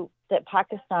issue that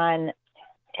Pakistan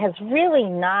has really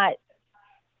not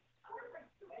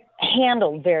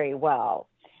handled very well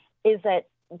is that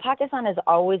Pakistan has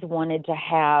always wanted to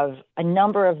have a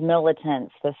number of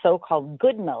militants, the so-called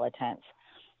good militants,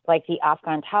 like the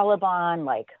Afghan Taliban,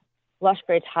 like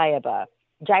Lashkar-e-Taiba,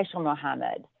 Jaish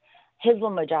al-Mohammed, Hizb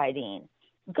ul-Mujahideen.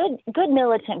 good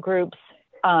militant groups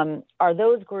are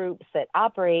those groups that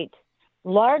operate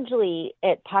largely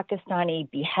at Pakistani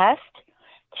behest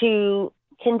to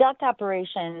conduct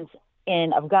operations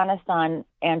in Afghanistan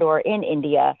and or in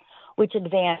India, which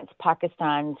advance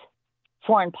Pakistan's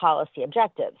foreign policy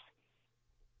objectives.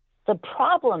 The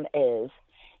problem is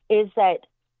that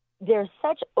there's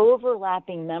such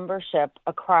overlapping membership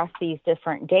across these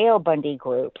different Deobandi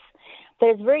groups that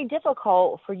it's very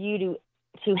difficult for you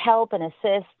to help and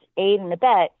assist, aid and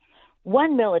abet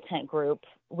one militant group,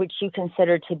 which you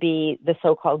consider to be the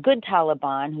so-called good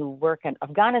Taliban who work in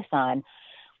Afghanistan,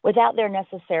 without there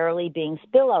necessarily being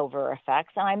spillover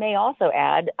effects. And I may also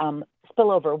add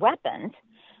spillover weapons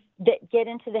that get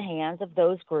into the hands of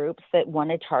those groups that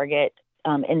want to target,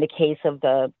 in the case of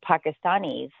the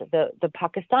Pakistanis, the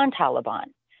Pakistan Taliban.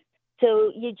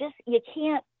 So you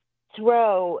can't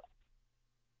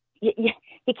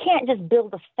you can't just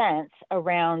build a fence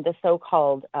around the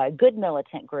so-called good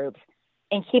militant groups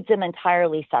and keep them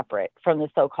entirely separate from the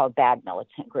so-called bad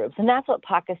militant groups. And that's what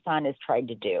Pakistan has tried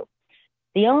to do.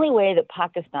 The only way that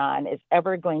Pakistan is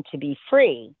ever going to be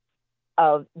free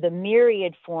of the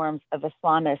myriad forms of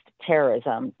Islamist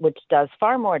terrorism, which does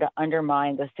far more to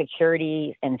undermine the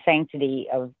security and sanctity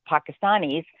of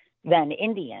Pakistanis than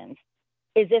Indians,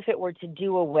 is if it were to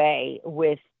do away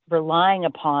with relying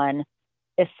upon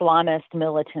Islamist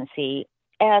militancy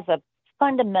as a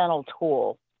fundamental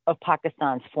tool of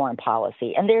Pakistan's foreign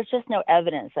policy. And there's just no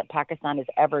evidence that Pakistan is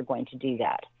ever going to do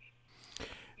that.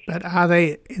 But are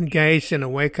they engaged in a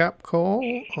wake-up call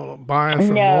or buyer's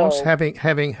remorse,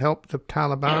 having helped the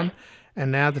Taliban,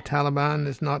 and now the Taliban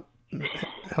is not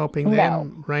helping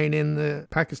them rein in the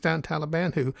Pakistan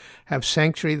Taliban, who have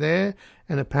sanctuary there?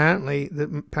 And apparently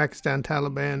the Pakistan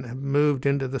Taliban have moved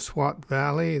into the Swat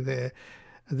Valley.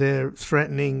 They're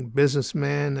threatening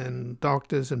businessmen and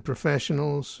doctors and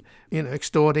professionals,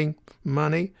 extorting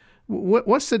money.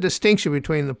 What's the distinction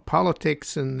between the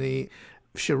politics and the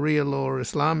Sharia law or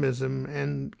Islamism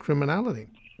and criminality?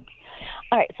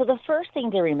 All right. So the first thing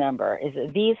to remember is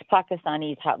that these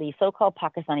so-called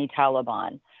Pakistani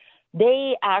Taliban,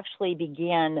 they actually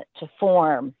began to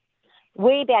form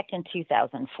way back in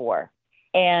 2004.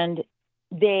 And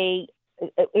it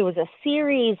was a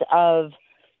series of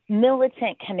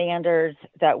militant commanders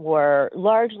that were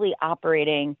largely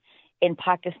operating in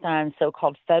Pakistan's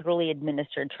so-called federally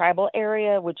administered tribal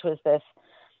area, which was this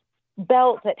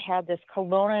belt that had this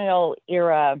colonial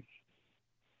era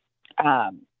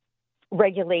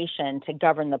regulation to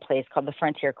govern the place called the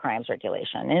Frontier Crimes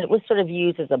Regulation. And it was sort of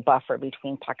used as a buffer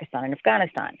between Pakistan and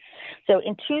Afghanistan. So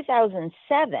in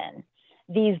 2007,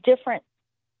 these different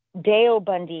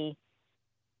Deobandi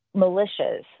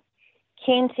militias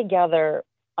came together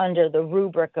under the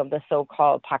rubric of the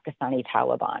so-called Pakistani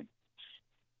Taliban.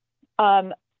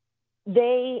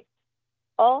 They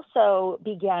also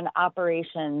began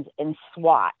operations in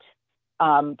SWAT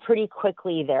pretty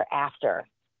quickly thereafter.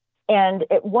 And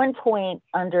at one point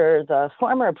under the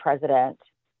former president,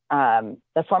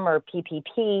 the former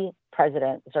PPP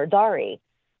president, Zardari,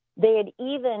 they had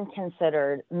even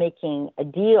considered making a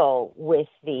deal with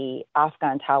the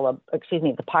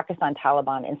the Pakistan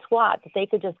Taliban and SWAT that they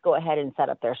could just go ahead and set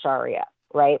up their Sharia,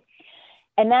 right?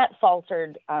 And that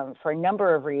faltered for a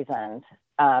number of reasons.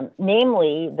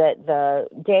 Namely that the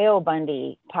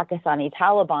Deobandi Pakistani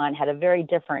Taliban had a very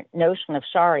different notion of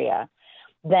Sharia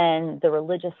than the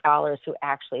religious scholars who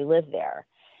actually live there.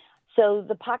 So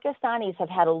the Pakistanis have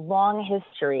had a long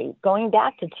history, going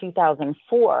back to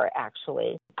 2004,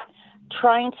 actually,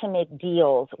 trying to make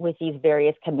deals with these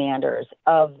various commanders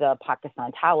of the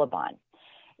Pakistan Taliban.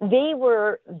 They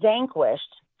were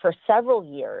vanquished for several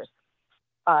years,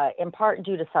 in part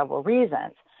due to several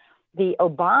reasons. The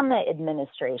Obama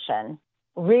administration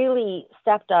really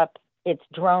stepped up its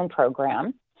drone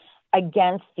program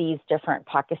against these different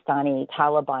Pakistani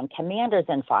Taliban commanders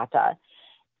in Fatah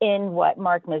in what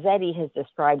Mark Mazzetti has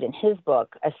described in his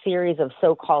book, a series of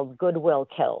so-called goodwill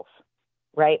kills,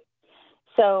 right?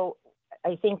 So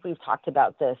I think we've talked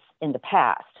about this in the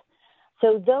past.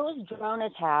 So those drone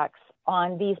attacks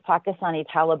on these Pakistani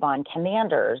Taliban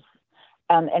commanders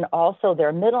and also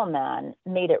their middlemen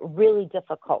made it really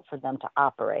difficult for them to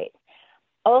operate.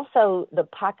 Also, the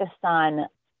Pakistan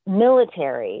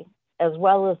military, as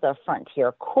well as the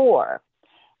Frontier Corps,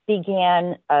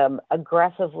 began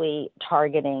aggressively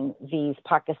targeting these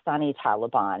Pakistani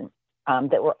Taliban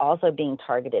that were also being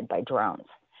targeted by drones.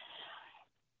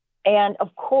 And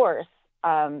of course,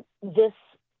 this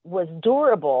was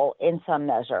durable in some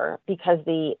measure because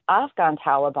the Afghan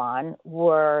Taliban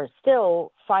were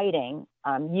still fighting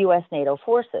U.S. NATO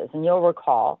forces. And you'll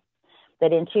recall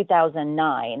that in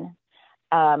 2009,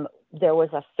 there was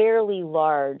a fairly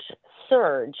large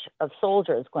surge of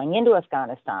soldiers going into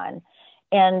Afghanistan.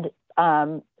 And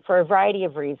for a variety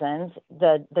of reasons,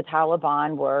 the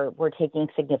Taliban were taking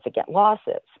significant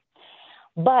losses.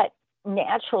 But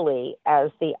naturally,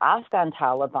 as the Afghan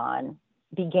Taliban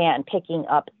began picking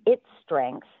up its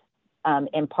strength,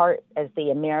 in part as the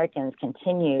Americans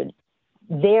continued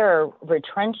their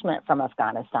retrenchment from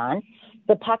Afghanistan,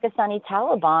 the Pakistani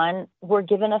Taliban were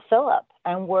given a fillip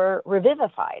and were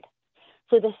revivified.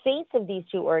 So the fates of these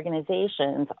two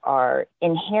organizations are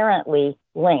inherently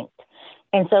linked.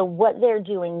 And so what they're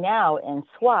doing now in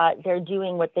SWAT, they're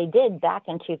doing what they did back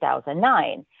in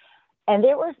 2009. And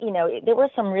there were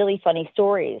some really funny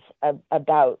stories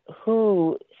about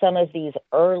who some of these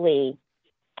early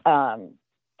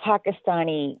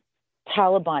Pakistani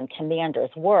Taliban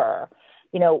commanders were.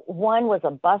 One was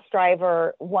a bus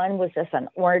driver, one was just an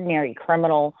ordinary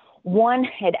criminal, one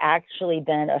had actually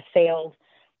been a failed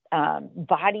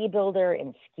bodybuilder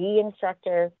and ski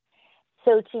instructor.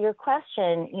 So to your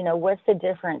question, what's the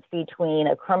difference between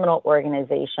a criminal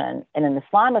organization and an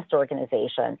Islamist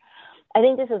organization? I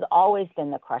think this has always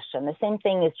been the question. The same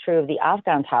thing is true of the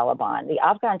Afghan Taliban. The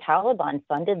Afghan Taliban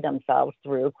funded themselves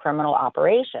through criminal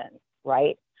operations,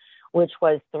 right? Which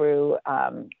was through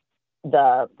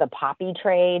the poppy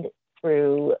trade,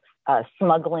 through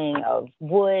smuggling of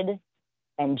wood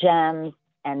and gems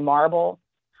and marble.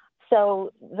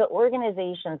 So the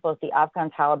organizations, both the Afghan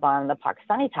Taliban and the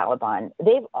Pakistani Taliban,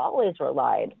 they've always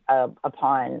relied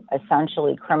upon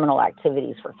essentially criminal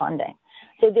activities for funding.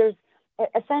 So there's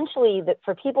essentially that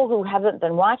for people who haven't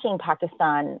been watching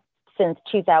Pakistan since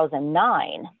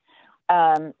 2009,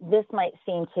 this might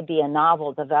seem to be a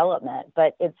novel development,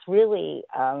 but it's really,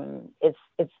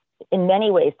 it's in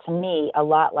many ways to me a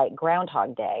lot like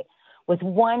Groundhog Day, with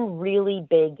one really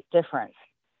big difference.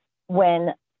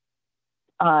 When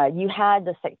you had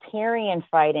the sectarian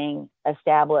fighting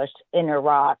established in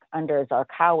Iraq under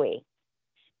Zarqawi,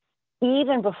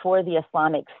 even before the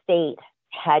Islamic State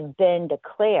had been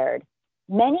declared,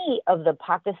 many of the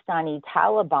Pakistani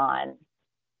Taliban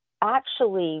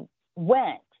actually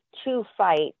went to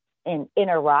fight in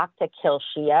Iraq to kill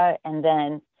Shia, and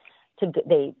then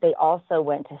they also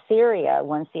went to Syria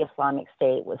once the Islamic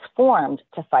State was formed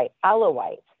to fight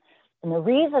Alawites. And the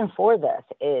reason for this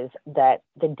is that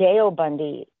the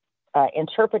Deobandi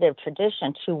interpretive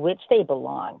tradition to which they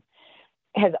belong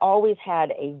has always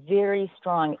had a very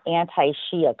strong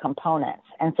anti-Shia components.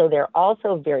 And so they're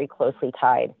also very closely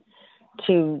tied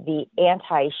to the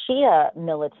anti-Shia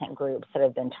militant groups that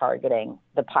have been targeting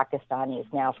the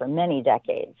Pakistanis now for many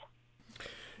decades.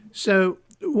 So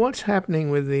what's happening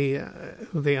with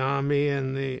the army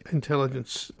and the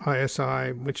intelligence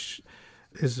ISI, which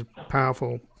is a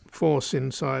powerful force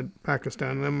inside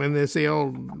Pakistan? I mean, there's the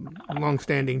old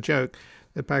long-standing joke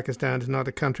that Pakistan is not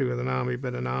a country with an army,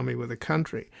 but an army with a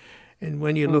country. And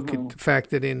when you look at the fact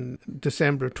that in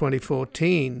December of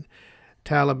 2014,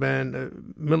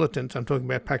 Taliban militants, I'm talking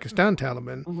about Pakistan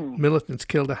Taliban, militants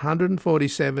killed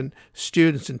 147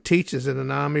 students and teachers at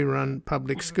an army-run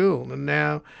public school. And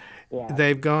now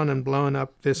they've gone and blown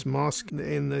up this mosque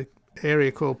in the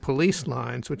area called Police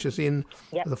Lines, which is in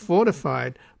the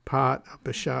fortified part of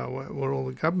Peshawar where all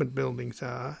the government buildings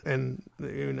are. And,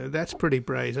 that's pretty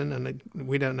brazen, and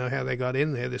we don't know how they got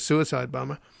in there, the suicide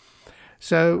bomber.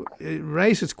 So it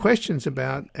raises questions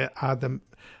about are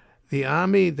the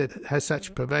army that has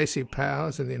such pervasive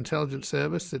powers and the intelligence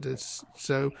service that it's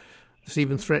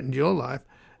even threatened your life,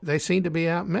 they seem to be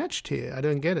outmatched here. I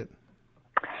don't get it.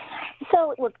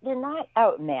 So look, they're not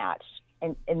outmatched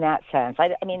in that sense.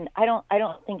 I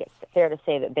don't think it's fair to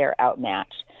say that they're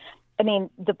outmatched. I mean,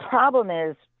 the problem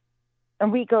is,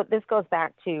 and this goes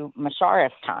back to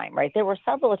Musharraf's time, right? There were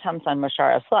several attempts on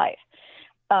Musharraf's life,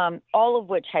 all of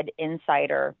which had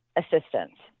insider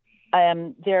assistance.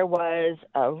 There was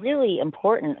a really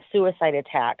important suicide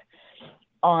attack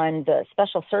on the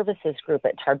Special Services Group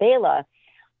at Tarbela.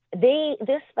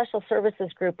 This Special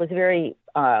Services Group was very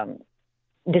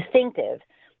distinctive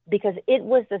because it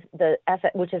was the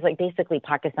which is like basically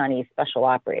Pakistani special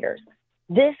operators.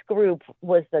 This group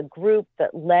was the group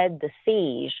that led the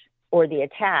siege or the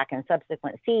attack and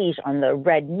subsequent siege on the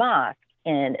Red Mosque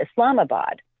in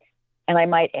Islamabad. And I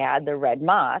might add the Red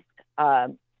Mosque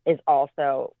is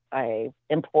also an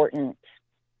important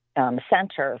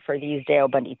center for these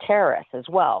Deobandi terrorists as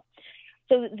well.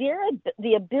 So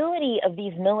the ability of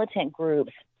these militant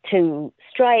groups to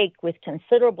strike with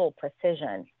considerable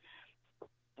precision,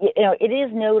 it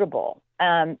is notable.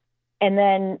 And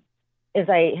then, as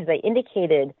I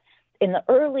indicated, in the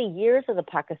early years of the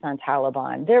Pakistan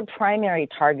Taliban, their primary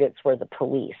targets were the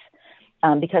police.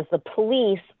 because the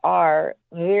police are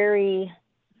very,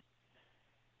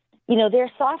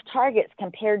 they're soft targets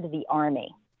compared to the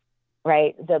Army,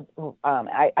 right?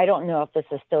 I don't know if this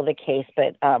is still the case,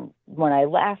 but when I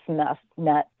last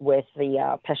met with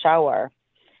the Peshawar,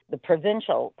 the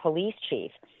provincial police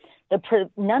chief,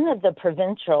 none of the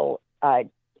provincial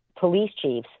police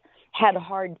chiefs had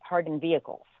hardened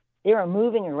vehicles. They were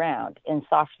moving around in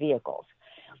soft vehicles.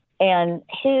 And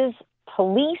his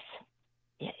police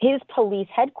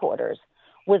headquarters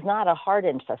was not a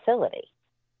hardened facility,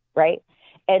 right?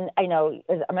 And I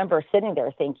remember sitting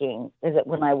there thinking, is it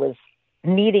when I was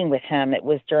meeting with him, it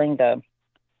was during the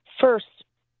first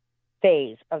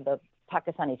phase of the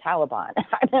Pakistani Taliban.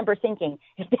 I remember thinking,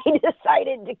 if they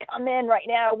decided to come in right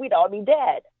now, we'd all be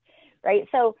dead, right?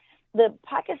 So the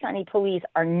Pakistani police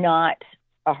are not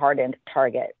a hardened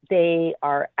target. They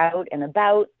are out and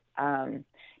about.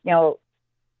 Now,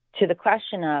 to the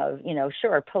question of,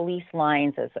 sure, police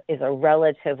lines is a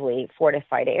relatively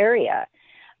fortified area,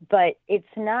 but it's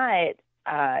not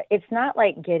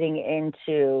like getting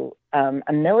into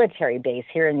a military base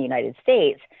here in the United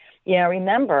States.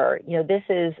 Remember, this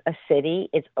is a city.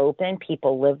 It's open.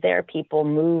 People live there. People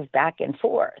move back and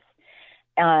forth.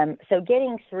 So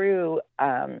getting through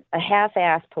a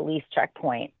half-assed police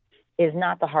checkpoint is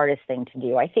not the hardest thing to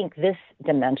do. I think this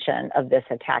dimension of this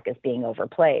attack is being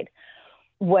overplayed.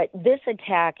 What this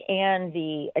attack and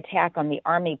the attack on the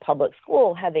Army public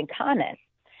school have in common,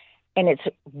 and it's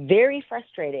very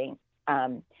frustrating,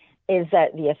 is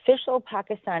that the official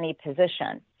Pakistani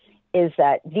position is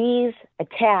that these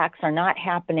attacks are not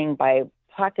happening by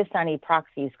Pakistani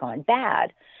proxies gone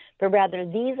bad, but rather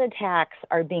these attacks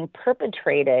are being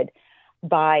perpetrated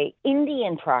by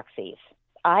Indian proxies.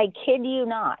 I kid you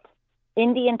not,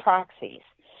 Indian proxies.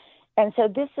 And so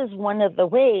this is one of the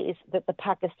ways that the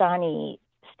Pakistani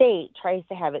state tries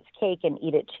to have its cake and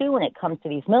eat it too when it comes to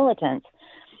these militants,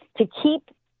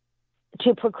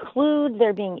 to preclude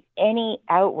there being any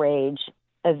outrage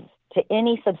to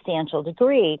any substantial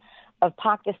degree of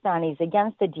Pakistanis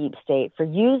against the deep state for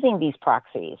using these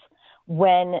proxies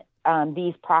when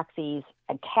these proxies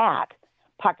attack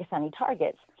Pakistani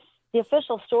targets. The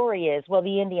official story is, well,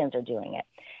 the Indians are doing it.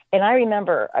 And I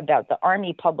remember about the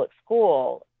Army public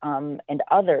school and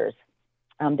others,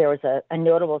 there was a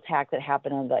notable attack that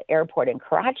happened on the airport in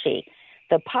Karachi.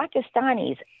 The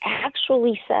Pakistanis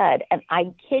actually said, and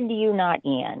I kid you not,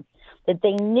 Ian, that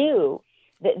they knew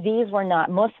that these were not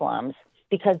Muslims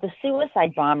because the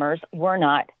suicide bombers were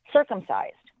not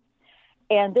circumcised.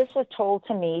 And this was told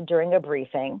to me during a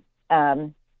briefing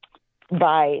by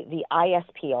the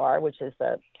ISPR, which is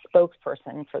the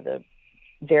spokesperson for the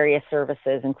various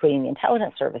services, including the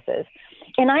intelligence services.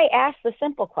 And I asked the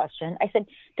simple question. I said,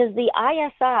 does the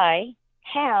ISI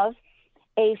have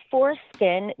a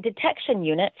foreskin detection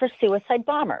unit for suicide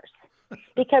bombers?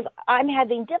 Because I'm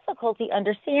having difficulty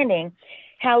understanding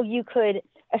how you could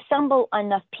assemble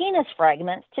enough penis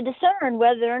fragments to discern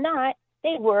whether or not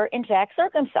they were in fact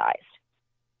circumcised.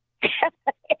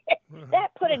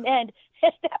 That put an end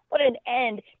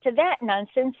to that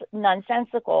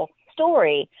nonsensical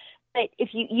story. But if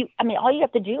you all you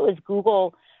have to do is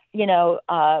Google,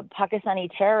 Pakistani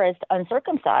terrorist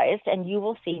uncircumcised, and you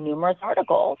will see numerous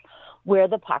articles where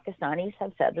the Pakistanis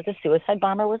have said that the suicide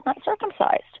bomber was not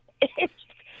circumcised.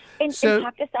 And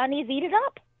Pakistanis eat it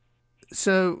up.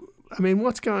 So,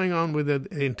 what's going on with the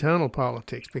internal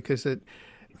politics? Because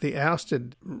the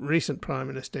ousted recent Prime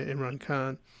Minister, Imran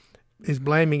Khan, is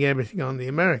blaming everything on the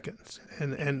Americans.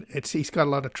 And he's got a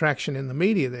lot of traction in the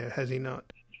media there, has he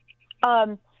not?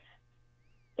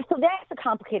 So that's a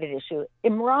complicated issue.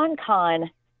 Imran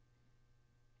Khan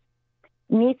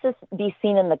needs to be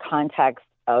seen in the context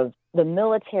of the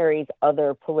military's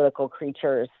other political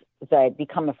creatures that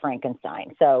become a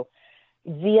Frankenstein. So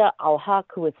Zia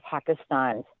al-Haq, who is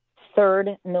Pakistan's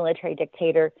third military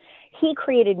dictator, he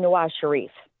created Nawaz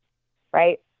Sharif,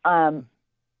 right?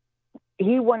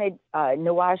 He wanted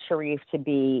Nawaz Sharif to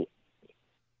be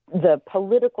the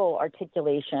political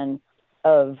articulation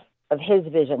of his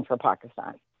vision for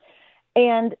Pakistan.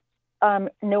 And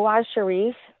Nawaz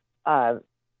Sharif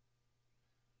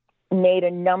made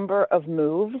a number of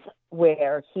moves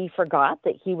where he forgot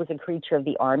that he was a creature of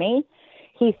the army.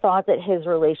 He thought that his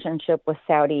relationship with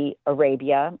Saudi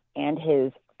Arabia and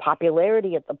his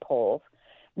popularity at the polls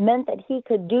meant that he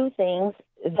could do things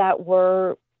that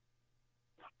were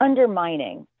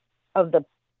undermining of the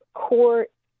core,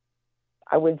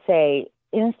 I would say,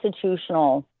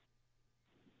 institutional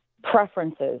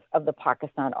preferences of the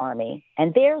Pakistan army.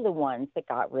 And they're the ones that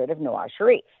got rid of Nawaz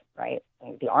Sharif, right?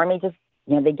 The army just,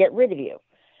 they get rid of you.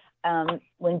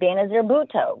 When Benazir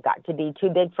Bhutto got to be too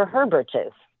big for her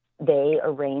britches, they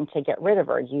arranged to get rid of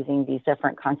her using these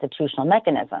different constitutional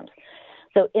mechanisms.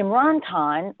 So Imran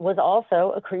Khan was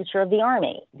also a creature of the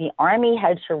army. The army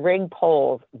had to rig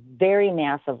polls very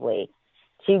massively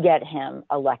to get him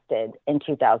elected in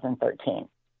 2013,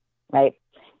 right?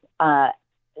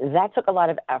 That took a lot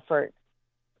of effort.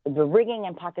 The rigging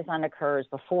in Pakistan occurs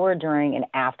before, during, and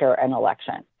after an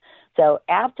election. So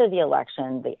after the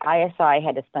election, the ISI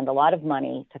had to spend a lot of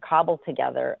money to cobble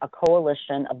together a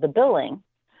coalition of the billing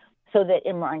so that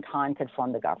Imran Khan could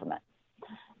form the government.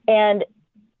 And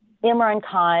Imran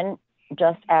Khan,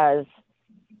 just as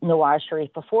Nawaz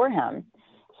Sharif before him,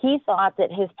 he thought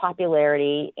that his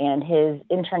popularity and his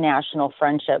international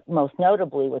friendship, most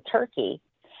notably with Turkey,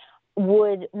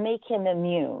 would make him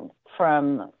immune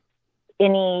from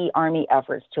any army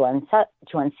efforts to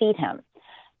unseat him.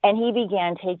 And he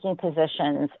began taking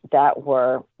positions that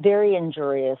were very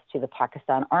injurious to the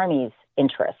Pakistan Army's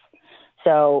interests.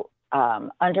 So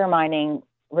undermining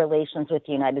relations with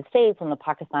the United States, and the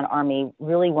Pakistan Army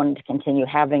really wanted to continue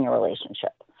having a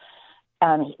relationship.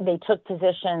 They took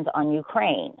positions on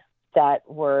Ukraine that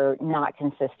were not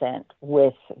consistent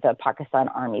with the Pakistan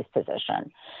Army's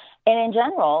position. And in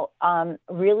general,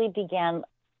 really began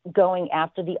going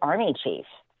after the army chief.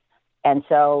 And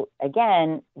so,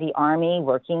 again, the army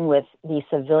working with the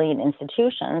civilian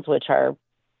institutions, which are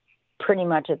pretty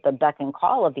much at the beck and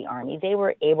call of the army, they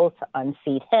were able to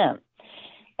unseat him.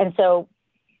 And so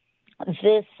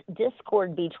this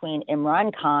discord between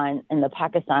Imran Khan and the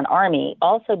Pakistan Army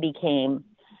also became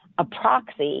a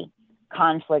proxy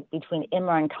conflict between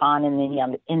Imran Khan and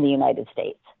in the United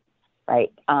States,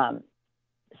 right?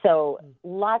 So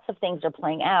lots of things are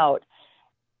playing out.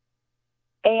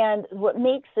 And what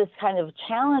makes this kind of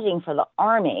challenging for the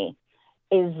Army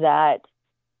is that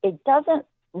it doesn't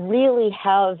really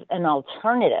have an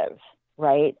alternative,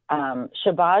 right?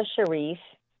 Shehbaz Sharif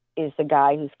is the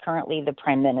guy who's currently the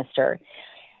prime minister.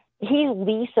 He's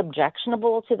least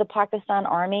objectionable to the Pakistan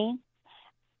Army.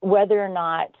 Whether or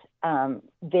not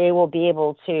they will be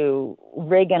able to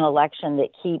rig an election that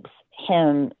keeps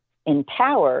him in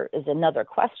power is another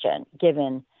question,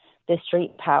 given the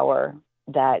street power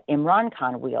that Imran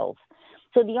Khan wields.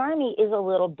 So the army is a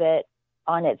little bit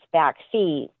on its back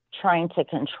feet trying to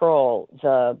control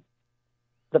the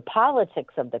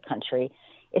politics of the country.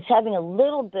 It's having a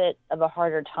little bit of a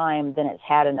harder time than it's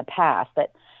had in the past.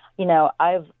 But, you know,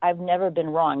 I've never been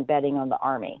wrong betting on the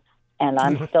army, and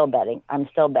I'm still betting on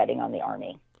the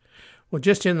army. Well,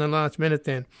 just in the last minute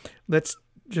then, let's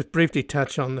just briefly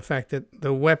touch on the fact that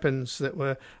the weapons that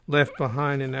were left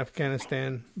behind in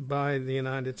Afghanistan by the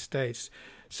United States,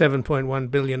 $7.1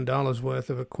 billion worth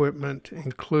of equipment,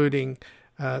 including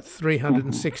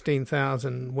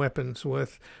 316,000 weapons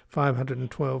worth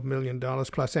 $512 million,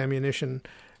 plus ammunition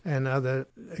and other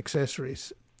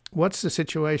accessories. What's the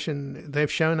situation?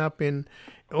 They've shown up in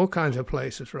all kinds of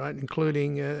places, right,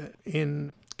 including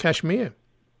in Kashmir.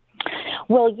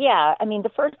 Well, yeah. I mean, the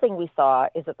first thing we saw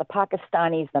is that the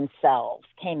Pakistanis themselves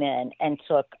came in and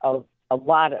took a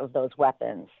lot of those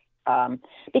weapons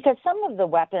because some of the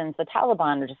weapons, the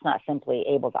Taliban are just not simply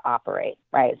able to operate,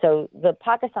 right? So the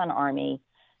Pakistan Army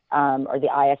or the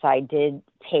ISI did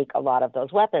take a lot of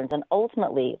those weapons. And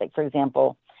ultimately, like, for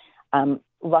example,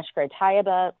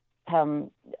 Lashkar-e-Taiba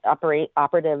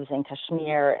operatives in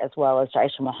Kashmir, as well as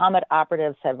Jaish-e-Mohammed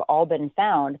operatives, have all been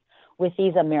found with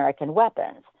these American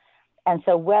weapons. And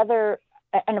so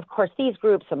and of course, these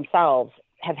groups themselves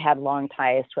have had long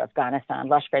ties to Afghanistan.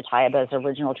 Lashkar-e-Taiba's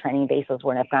original training bases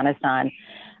were in Afghanistan.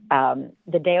 The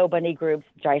Deobandi group,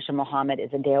 Jaish-e-Mohammed,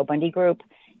 is a Deobandi group.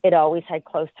 It always had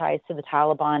close ties to the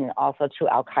Taliban and also to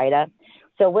Al-Qaeda.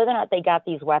 So whether or not they got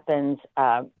these weapons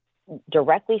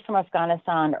directly from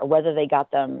Afghanistan or whether they got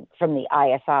them from the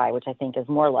ISI, which I think is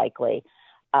more likely,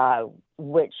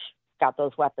 which got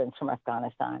those weapons from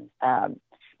Afghanistan.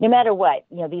 No matter what,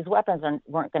 you know, these weapons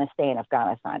weren't going to stay in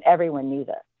Afghanistan. Everyone knew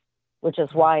this, which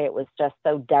is why it was just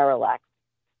so derelict,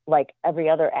 like every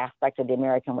other aspect of the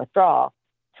American withdrawal,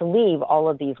 to leave all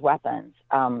of these weapons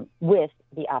with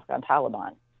the Afghan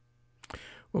Taliban.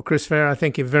 Well, Chris Fair, I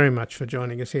thank you very much for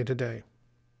joining us here today.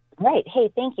 Right.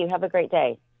 Hey, thank you. Have a great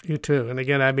day. You too. And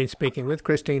again, I've been speaking with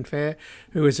Christine Fair,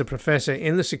 who is a professor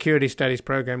in the Security Studies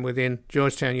program within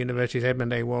Georgetown University's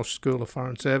Edmund A. Walsh School of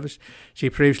Foreign Service. She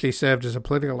previously served as a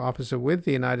political officer with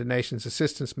the United Nations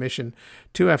Assistance Mission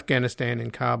to Afghanistan in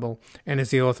Kabul and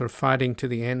is the author of Fighting to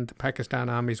the End, the Pakistan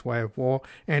Army's Way of War,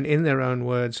 and in their own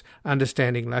words,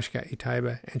 Understanding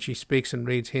Lashkar-e-Taiba, and she speaks and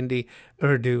reads Hindi,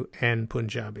 Urdu, and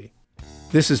Punjabi.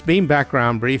 This has been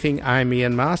Background Briefing. I'm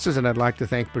Ian Masters, and I'd like to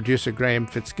thank producer Graham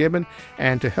Fitzgibbon.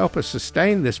 And to help us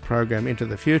sustain this program into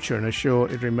the future and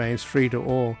assure it remains free to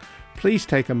all, Please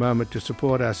take a moment to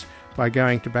support us by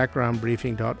going to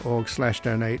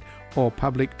backgroundbriefing.org/donate or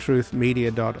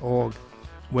publictruthmedia.org,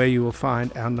 where you will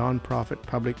find our non-profit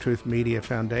Public Truth Media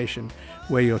Foundation,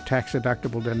 where your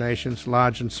tax-deductible donations,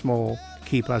 large and small,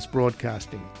 keep us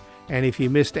broadcasting. And if you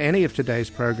missed any of today's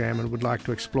program and would like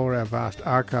to explore our vast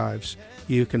archives,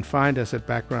 you can find us at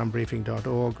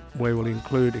backgroundbriefing.org, where we'll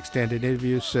include extended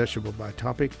interviews searchable by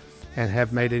topic and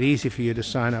have made it easy for you to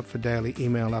sign up for daily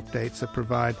email updates that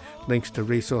provide links to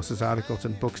resources, articles,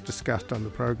 and books discussed on the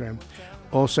program.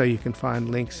 Also, you can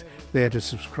find links there to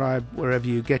subscribe wherever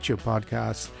you get your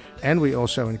podcasts, and we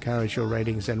also encourage your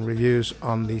ratings and reviews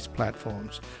on these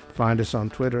platforms. Find us on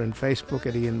Twitter and Facebook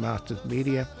at Ian Masters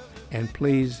Media, and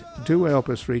please do help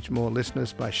us reach more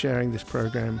listeners by sharing this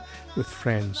program with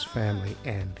friends, family,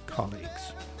 and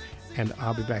colleagues. And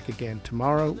I'll be back again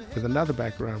tomorrow with another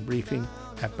background briefing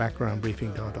at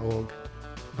backgroundbriefing.org.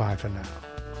 Bye for now.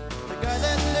 The guy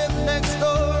that lived next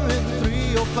door in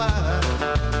 305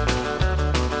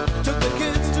 took the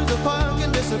kids to the park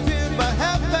and disappeared by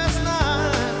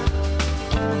 9:30.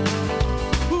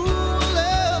 Who'll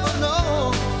ever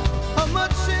know how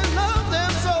much she loved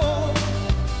them so?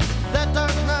 That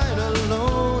dark night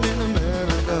alone in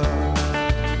America.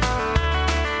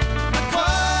 A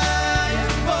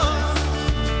quiet voice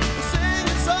was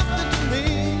singing something to me.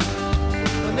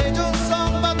 An angel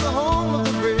song about the home of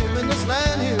the brave in this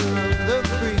land here of the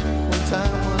free. One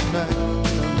time, one night in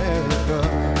America.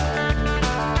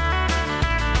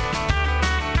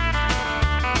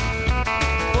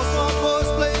 Four small boys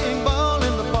playing ball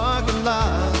in the parking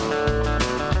lot.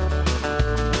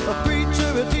 A preacher,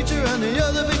 a teacher, and the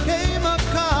other became a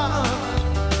cop.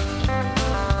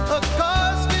 A car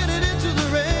skidded into the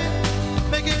rain,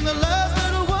 making the last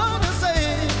little one to say,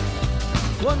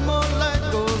 one more light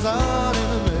goes out in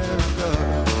America.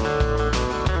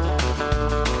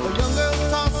 A young girl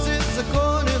tosses a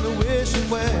coin in the wishing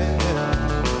well.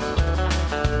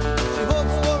 She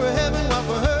hopes for a heaven while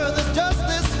for her there's just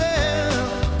this hell.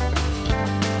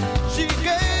 She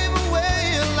gave away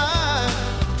a life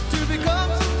to become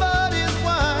somebody's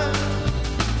wife.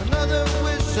 Another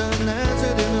wish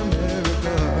unanswered in